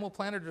on Animal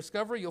Planet or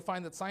Discovery, you'll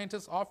find that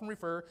scientists often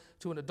refer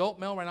to an adult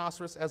male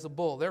rhinoceros as a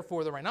bull.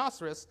 Therefore, the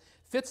rhinoceros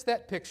fits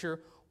that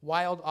picture.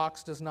 Wild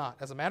ox does not.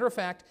 As a matter of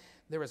fact,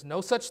 there is no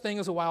such thing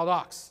as a wild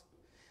ox.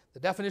 The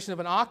definition of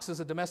an ox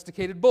is a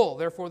domesticated bull.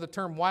 Therefore, the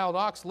term wild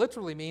ox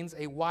literally means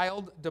a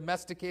wild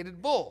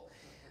domesticated bull.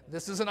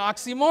 This is an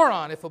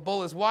oxymoron. If a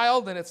bull is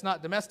wild, then it's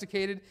not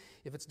domesticated.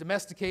 If it's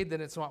domesticated,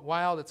 then it's not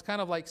wild. It's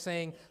kind of like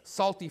saying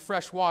salty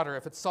fresh water.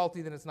 If it's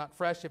salty, then it's not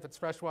fresh. If it's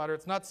fresh water,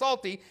 it's not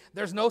salty.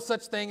 There's no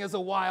such thing as a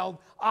wild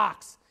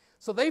ox.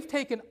 So they've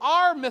taken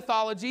our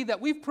mythology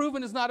that we've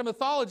proven is not a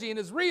mythology and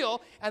is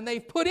real, and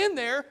they've put in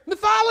there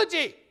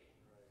mythology.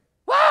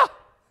 Wow!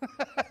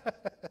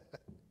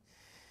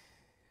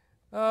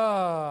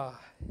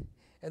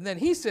 And then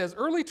he says,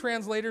 early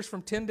translators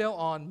from Tyndale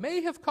on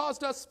may have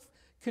caused us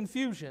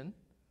confusion.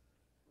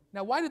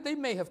 Now, why did they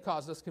may have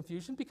caused us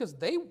confusion? Because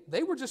they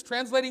were just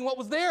translating what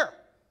was there.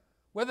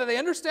 Whether they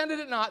understood it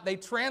or not, they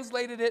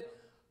translated it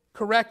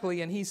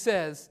correctly. And he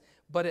says,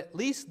 but at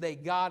least they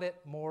got it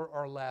more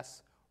or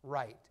less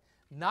right.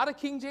 Not a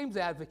King James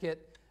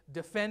advocate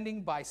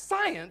defending by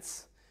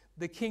science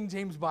the King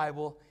James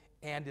Bible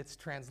and its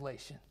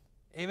translation.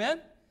 Amen?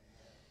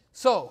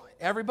 So,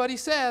 everybody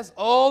says,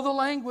 oh, the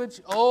language,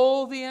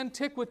 oh, the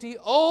antiquity,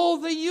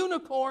 oh, the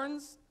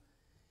unicorns.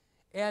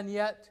 And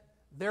yet,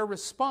 their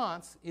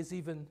response is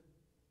even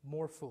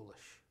more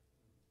foolish,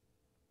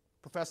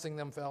 professing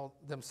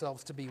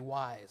themselves to be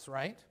wise,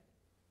 right?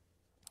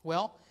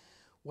 Well,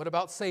 what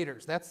about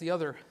satyrs? That's the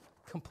other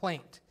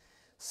complaint.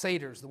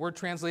 Satyrs. The word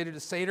translated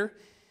as satyr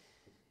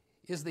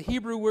is the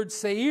Hebrew word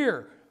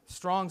seir.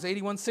 Strong's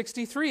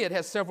 8163. It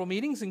has several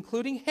meanings,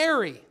 including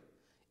hairy.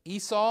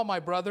 Esau, my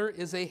brother,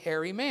 is a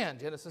hairy man.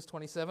 Genesis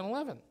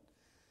 27:11.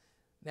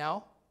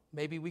 Now,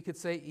 maybe we could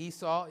say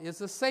Esau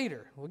is a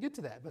satyr. We'll get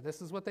to that, but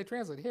this is what they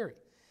translate, hairy.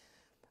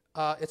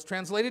 It's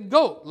translated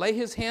goat. Lay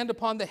his hand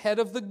upon the head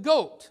of the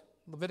goat.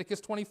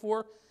 Leviticus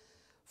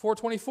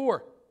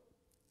 4:24.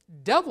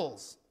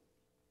 Devils.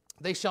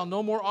 They shall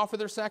no more offer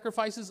their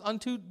sacrifices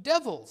unto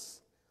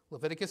devils.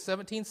 Leviticus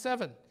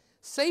 17:7.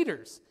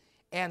 Satyrs.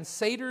 And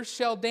satyrs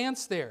shall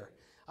dance there.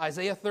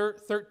 Isaiah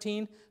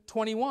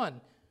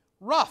 13:21.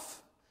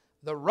 Rough.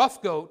 The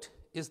rough goat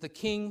is the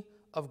king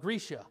of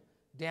Grecia.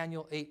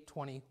 Daniel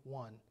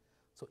 8:21.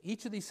 So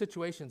each of these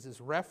situations is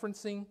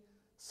referencing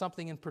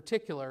something in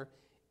particular,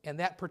 and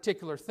that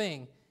particular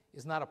thing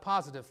is not a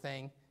positive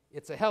thing,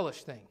 it's a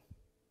hellish thing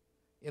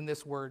in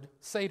this word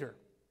satyr.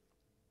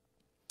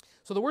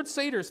 So the word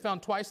satyr is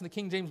found twice in the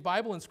King James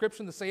Bible.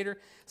 Inscription, the satyr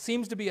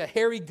seems to be a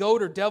hairy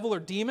goat or devil or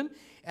demon,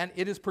 and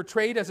it is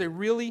portrayed as a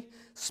really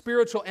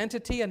spiritual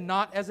entity and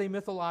not as a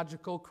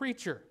mythological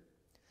creature.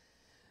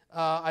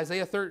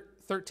 Isaiah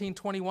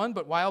 13:21,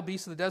 but wild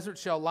beasts of the desert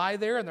shall lie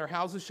there, and their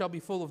houses shall be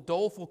full of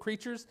doleful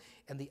creatures,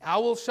 and the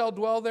owls shall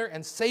dwell there,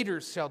 and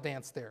satyrs shall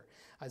dance there.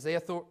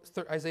 Isaiah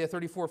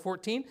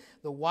 34:14,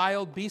 the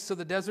wild beasts of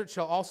the desert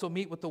shall also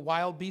meet with the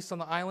wild beasts on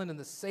the island, and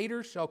the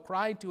satyr shall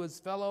cry to his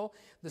fellow.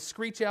 The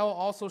screech owl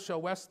also shall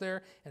rest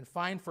there and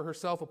find for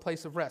herself a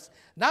place of rest.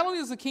 Not only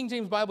does the King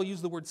James Bible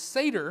use the word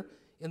satyr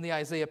in the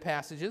Isaiah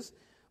passages,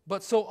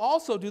 but so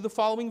also do the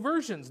following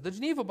versions. The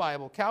Geneva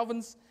Bible,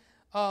 Calvin's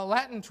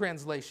Latin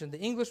translation, the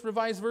English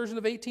Revised Version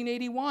of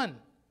 1881.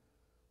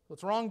 So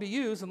it's wrong to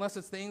use unless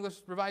it's the English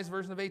Revised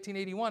Version of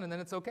 1881, and then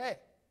it's okay,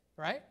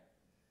 right?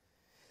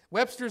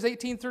 Webster's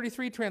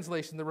 1833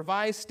 translation, the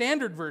Revised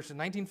Standard Version,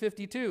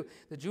 1952.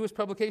 The Jewish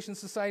Publication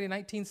Society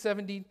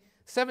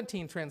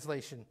 1917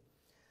 translation.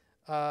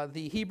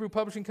 The Hebrew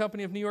Publishing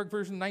Company of New York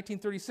version,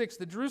 1936.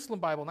 The Jerusalem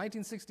Bible,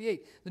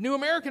 1968. The New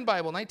American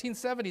Bible,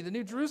 1970. The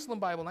New Jerusalem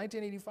Bible,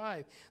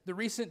 1985. The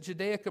recent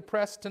Judaica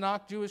Press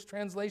Tanakh Jewish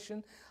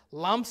translation.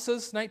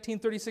 Lamsa's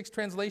 1936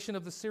 translation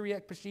of the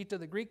Syriac Peshitta,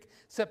 the Greek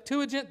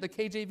Septuagint, the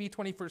KJV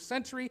 21st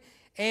century,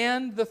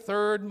 and the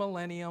Third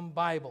Millennium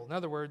Bible. In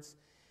other words,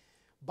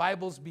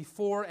 Bibles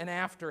before and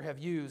after have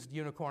used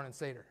unicorn and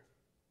satyr,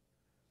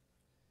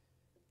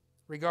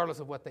 regardless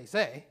of what they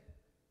say.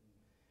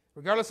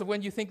 Regardless of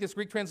when you think this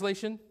Greek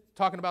translation,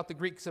 talking about the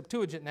Greek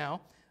Septuagint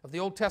now, of the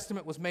Old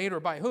Testament was made or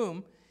by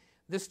whom,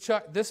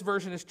 this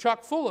version is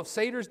chock full of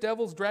satyrs,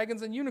 devils,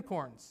 dragons, and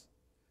unicorns.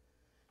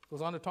 It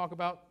goes on to talk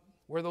about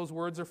where those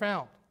words are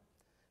found.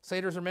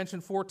 Satyrs are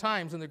mentioned 4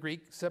 times in the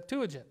Greek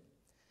Septuagint.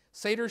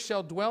 Satyrs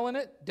shall dwell in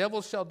it,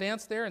 devils shall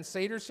dance there, and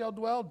satyrs shall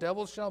dwell,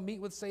 devils shall meet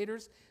with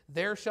satyrs,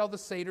 there shall the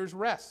satyrs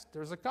rest.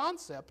 There's a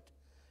concept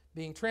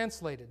being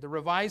translated. The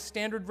Revised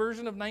Standard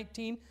Version of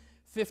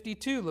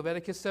 1952,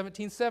 Leviticus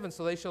 17:7,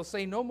 so they shall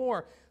say no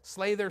more,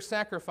 slay their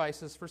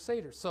sacrifices for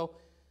satyrs. So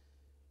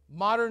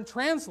modern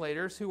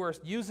translators who are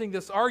using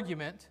this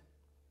argument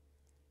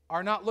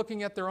are not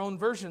looking at their own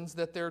versions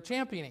that they're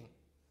championing.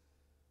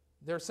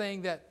 They're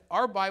saying that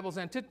our Bible's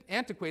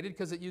antiquated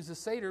because it uses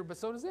satyr, but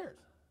so does theirs.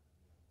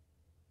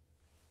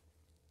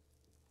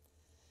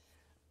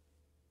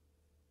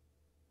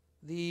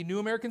 The New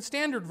American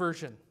Standard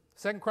Version,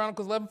 2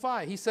 Chronicles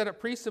 11:5. He set up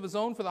priests of his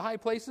own for the high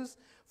places,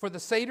 for the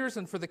satyrs,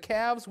 and for the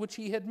calves which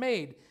he had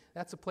made.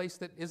 That's a place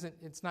that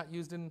it's not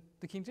used in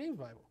the King James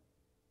Bible.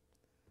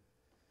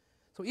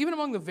 So even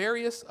among the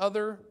various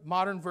other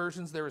modern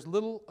versions, there is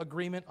little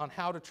agreement on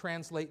how to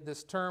translate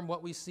this term.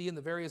 What we see in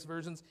the various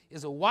versions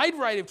is a wide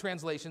variety of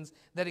translations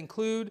that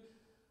include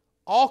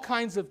all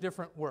kinds of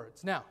different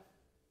words. Now,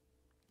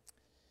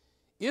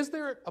 is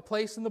there a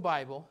place in the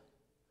Bible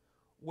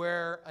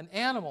where an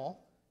animal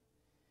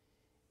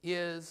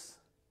is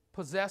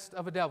possessed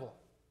of a devil?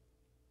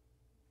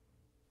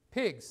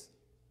 Pigs.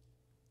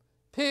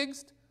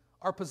 Pigs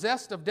are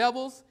possessed of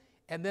devils,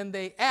 and then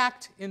they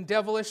act in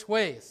devilish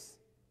ways,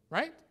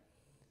 right?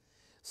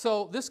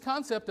 So this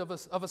concept of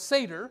a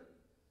satyr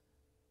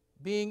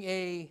being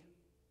a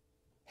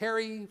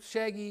hairy,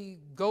 shaggy,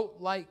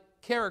 goat-like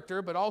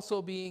character, but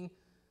also being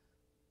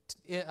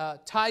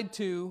tied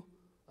to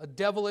a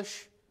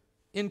devilish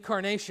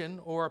incarnation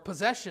or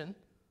possession,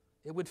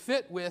 it would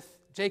fit with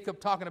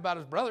Jacob talking about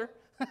his brother.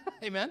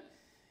 Amen.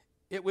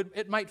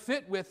 It might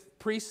fit with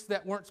priests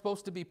that weren't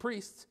supposed to be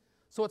priests.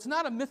 So it's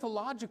not a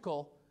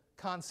mythological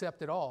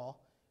concept at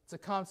all. It's a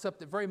concept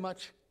that very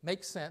much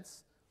makes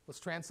sense, was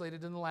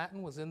translated in the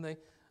Latin, was in the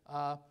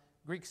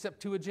Greek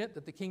Septuagint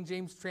that the King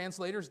James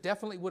translators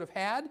definitely would have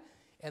had.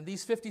 And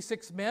these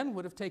 56 men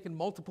would have taken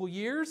multiple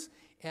years.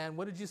 And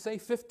what did you say,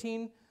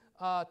 15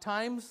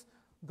 times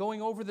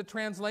going over the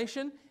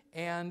translation?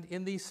 And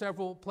in these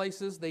several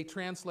places, they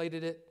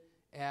translated it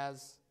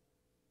as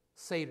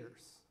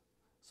satyrs.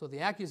 So the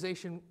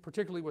accusation,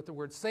 particularly with the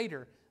word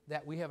satyr,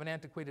 that we have an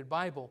antiquated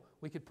Bible,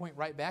 we could point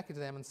right back to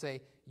them and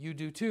say, you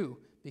do too,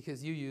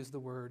 because you use the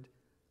word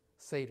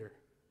satyr.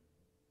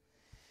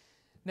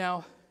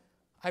 Now,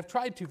 I've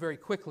tried to very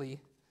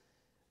quickly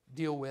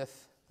deal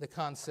with the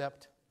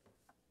concept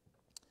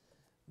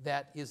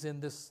that is in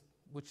this,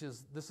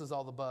 this is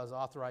all the buzz,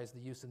 authorize the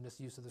use and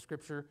misuse of the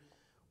Scripture.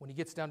 When he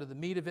gets down to the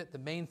meat of it, the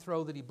main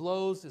throw that he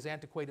blows is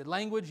antiquated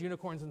language,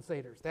 unicorns and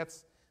satyrs.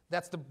 That's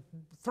the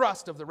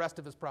thrust of the rest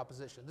of his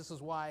proposition. This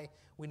is why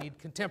we need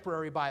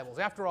contemporary Bibles.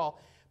 After all,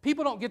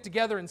 people don't get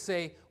together and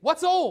say,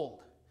 what's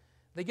old?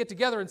 They get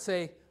together and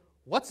say,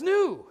 what's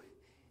new?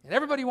 And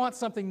everybody wants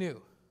something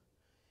new.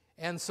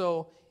 And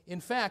so,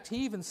 in fact, he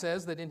even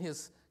says that in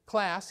his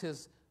class,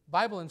 his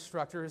Bible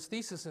instructor, his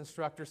thesis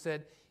instructor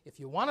said, if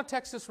you want a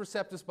Textus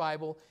Receptus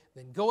Bible,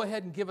 then go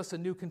ahead and give us a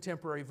new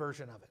contemporary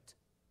version of it.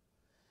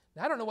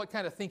 Now, I don't know what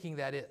kind of thinking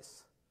that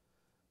is,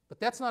 but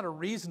that's not a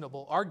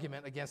reasonable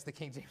argument against the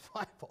King James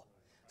Bible,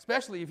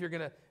 especially if you're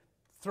going to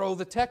throw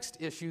the text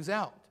issues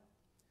out.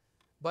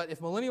 But if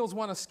millennials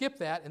want to skip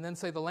that and then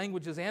say the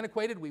language is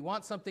antiquated, we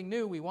want something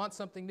new, we want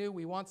something new,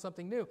 we want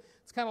something new.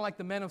 It's kind of like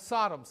the men of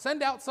Sodom.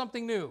 Send out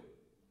something new.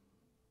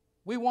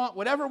 We want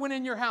whatever went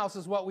in your house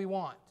is what we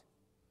want.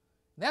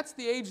 That's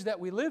the age that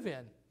we live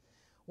in.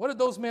 What did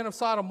those men of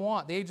Sodom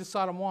want, the age of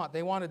Sodom want?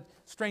 They wanted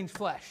strange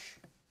flesh.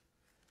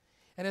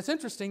 And it's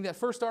interesting, that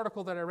first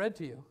article that I read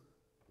to you,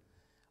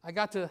 I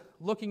got to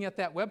looking at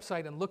that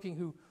website and looking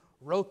who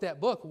wrote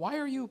that book. Why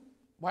are you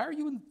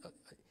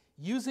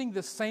using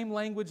the same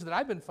language that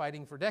I've been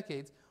fighting for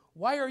decades?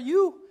 Why are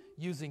you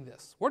using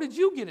this? Where did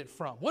you get it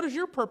from? What is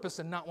your purpose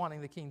in not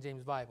wanting the King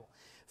James Bible?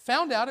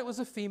 Found out it was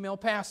a female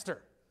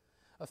pastor,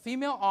 a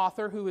female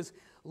author who is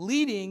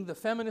leading the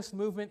feminist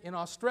movement in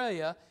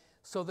Australia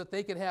so that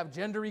they could have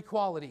gender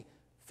equality.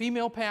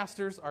 Female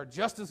pastors are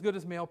just as good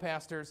as male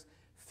pastors.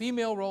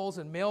 Female roles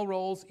and male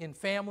roles in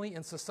family,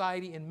 in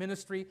society, in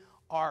ministry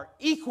are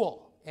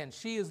equal. And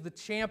she is the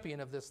champion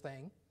of this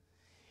thing.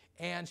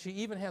 And she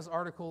even has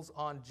articles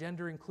on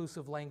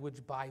gender-inclusive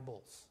language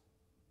Bibles.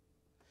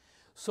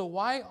 So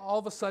why all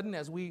of a sudden,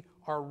 as we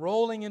are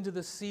rolling into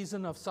this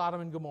season of Sodom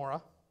and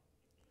Gomorrah,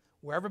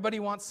 where everybody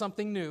wants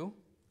something new,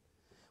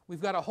 we've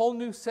got a whole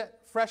new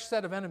fresh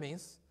set of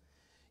enemies,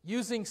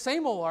 using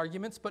same old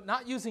arguments, but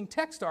not using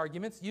text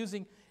arguments,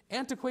 using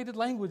antiquated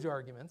language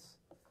arguments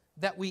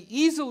that we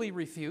easily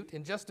refute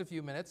in just a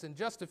few minutes, in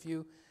just a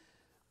few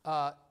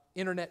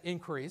internet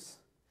inquiries.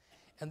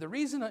 And the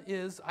reason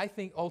is, I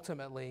think,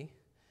 ultimately,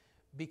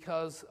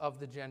 because of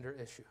the gender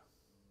issue.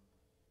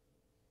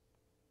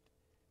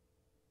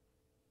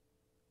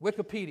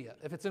 Wikipedia.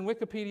 If it's in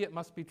Wikipedia, it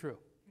must be true.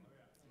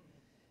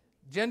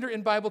 Gender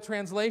in Bible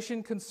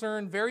translation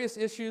concern various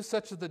issues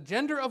such as the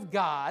gender of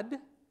God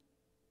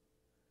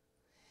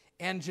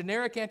and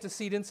generic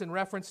antecedents in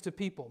reference to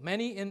people.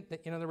 Many,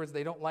 in other words,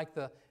 they don't like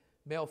the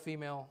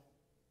male-female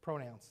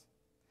pronouns.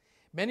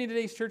 Many of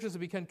today's churches have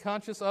become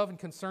conscious of and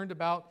concerned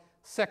about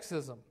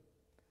sexism.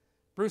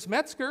 Bruce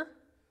Metzger,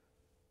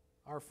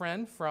 our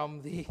friend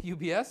from the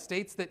UBS,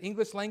 states that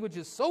English language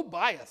is so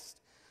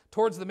biased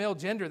towards the male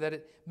gender that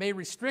it may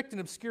restrict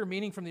and obscure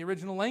meaning from the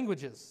original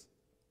languages.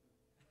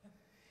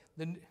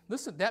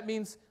 Listen, that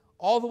means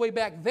all the way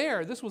back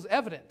there, this was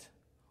evident.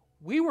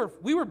 We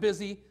were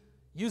busy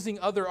using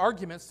other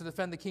arguments to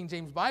defend the King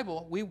James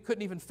Bible. We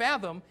couldn't even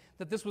fathom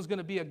that this was going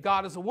to be a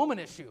God as a woman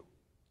issue.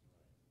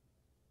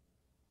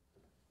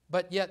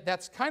 But yet,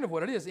 that's kind of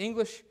what it is.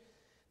 English,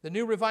 the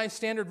New Revised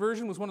Standard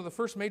Version, was one of the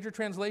first major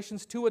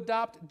translations to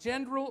adopt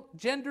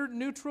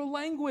gender-neutral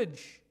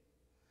language.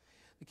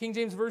 The King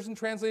James Version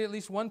translated at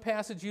least one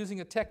passage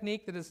using a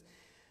technique that is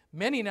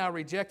many now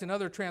reject in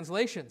other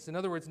translations. In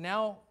other words,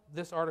 now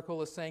this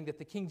article is saying that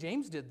the King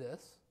James did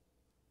this.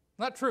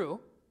 Not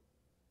true.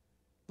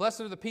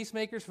 Blessed are the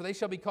peacemakers, for they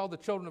shall be called the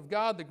children of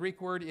God. The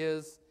Greek word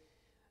is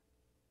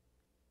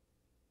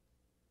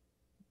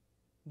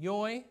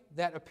Yoi,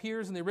 that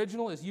appears in the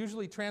original, is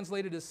usually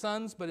translated as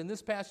sons, but in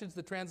this passage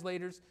the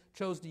translators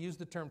chose to use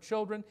the term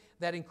children.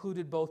 That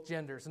included both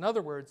genders. In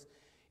other words,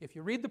 if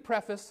you read the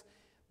preface,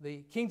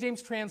 the King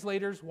James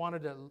translators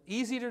wanted an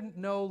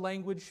easy-to-know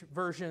language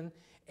version,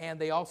 and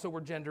they also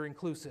were gender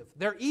inclusive.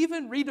 They're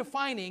even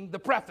redefining the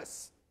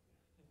preface.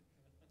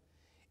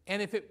 And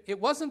if it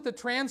wasn't the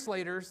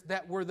translators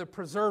that were the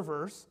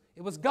preservers,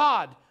 it was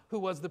God who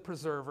was the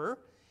preserver.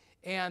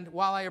 And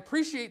while I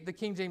appreciate the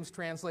King James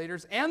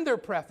translators and their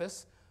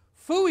preface,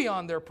 phooey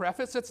on their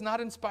preface, it's not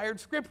inspired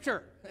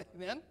scripture.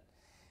 Amen?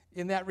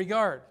 In that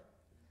regard.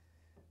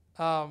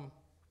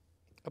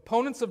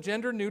 Opponents of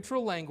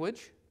gender-neutral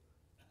language,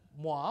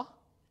 moi,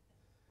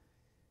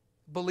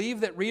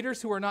 believe that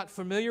readers who are not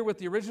familiar with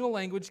the original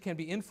language can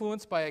be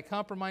influenced by a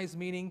compromised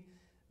meaning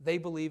they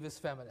believe is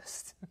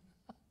feminist.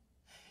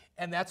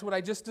 And that's what I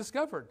just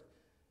discovered.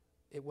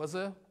 It was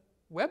a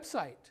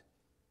website.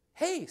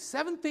 Hey,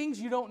 7 things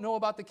you don't know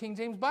about the King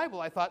James Bible.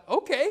 I thought,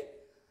 okay,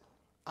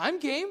 I'm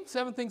game.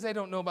 7 things I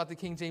don't know about the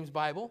King James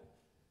Bible.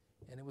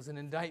 And it was an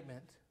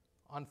indictment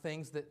on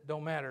things that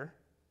don't matter.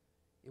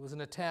 It was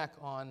an attack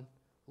on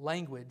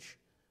language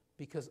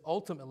because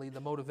ultimately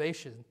the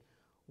motivation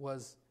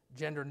was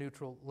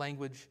gender-neutral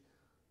language,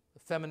 the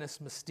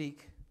feminist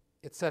mystique,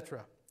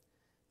 etc.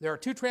 There are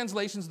 2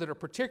 translations that are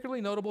particularly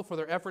notable for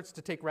their efforts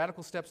to take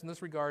radical steps in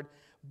this regard,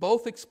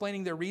 both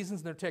explaining their reasons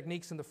and their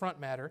techniques in the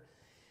front matter.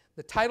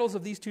 The titles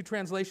of these 2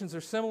 translations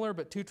are similar,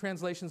 but 2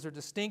 translations are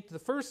distinct. The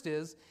first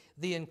is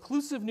The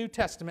Inclusive New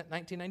Testament,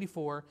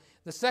 1994.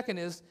 The second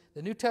is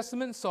The New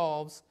Testament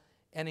Solves,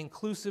 an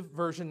Inclusive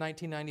Version,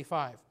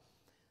 1995.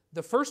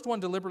 The first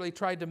one deliberately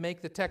tried to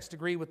make the text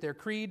agree with their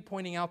creed,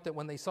 pointing out that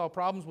when they saw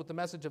problems with the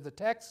message of the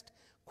text,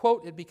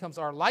 quote, it becomes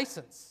our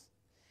license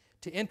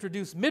to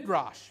introduce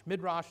midrash.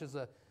 Midrash is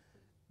a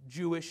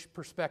Jewish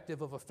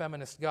perspective of a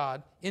feminist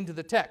God into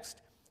the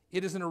text.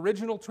 It is an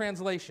original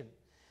translation.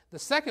 The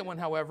second one,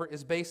 however,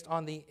 is based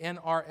on the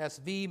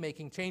NRSV,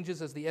 making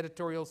changes as the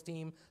editorials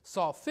team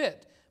saw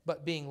fit,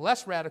 but being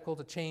less radical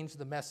to change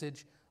the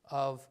message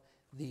of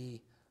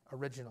the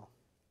original.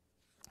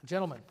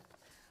 Gentlemen,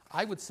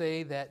 I would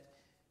say that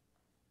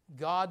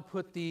God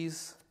put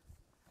these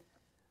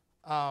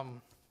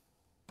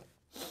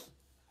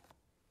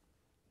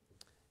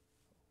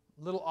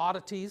little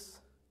oddities,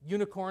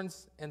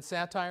 unicorns and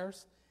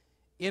satyrs,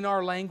 in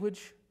our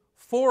language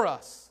for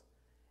us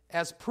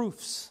as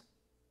proofs,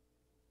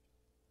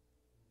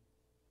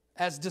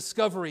 as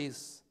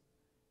discoveries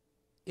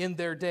in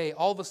their day.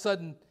 All of a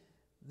sudden,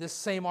 this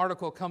same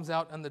article comes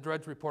out on the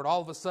Drudge Report.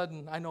 All of a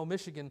sudden, I know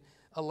Michigan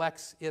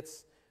elects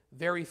its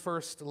very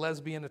first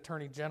lesbian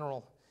attorney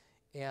general,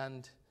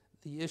 and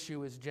the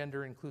issue is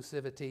gender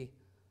inclusivity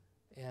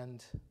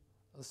and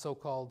the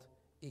so-called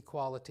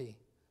equality.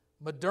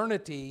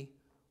 Modernity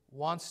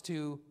wants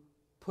to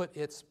put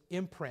its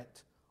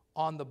imprint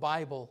on the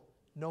Bible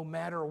no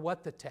matter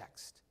what the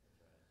text.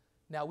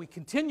 Now, we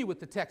continue with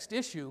the text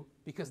issue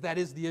because that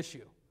is the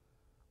issue.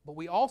 But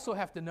we also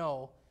have to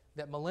know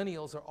that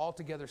millennials are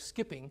altogether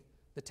skipping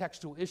the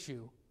textual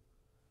issue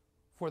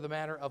for the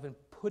matter of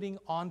putting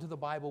onto the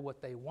Bible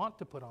what they want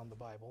to put on the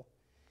Bible,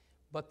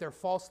 but they're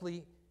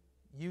falsely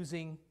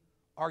using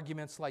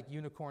arguments like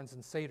unicorns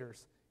and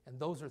satyrs, and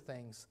those are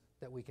things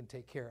that we can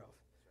take care of.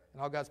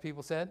 And all God's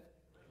people said?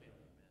 Amen.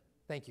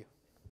 Thank you.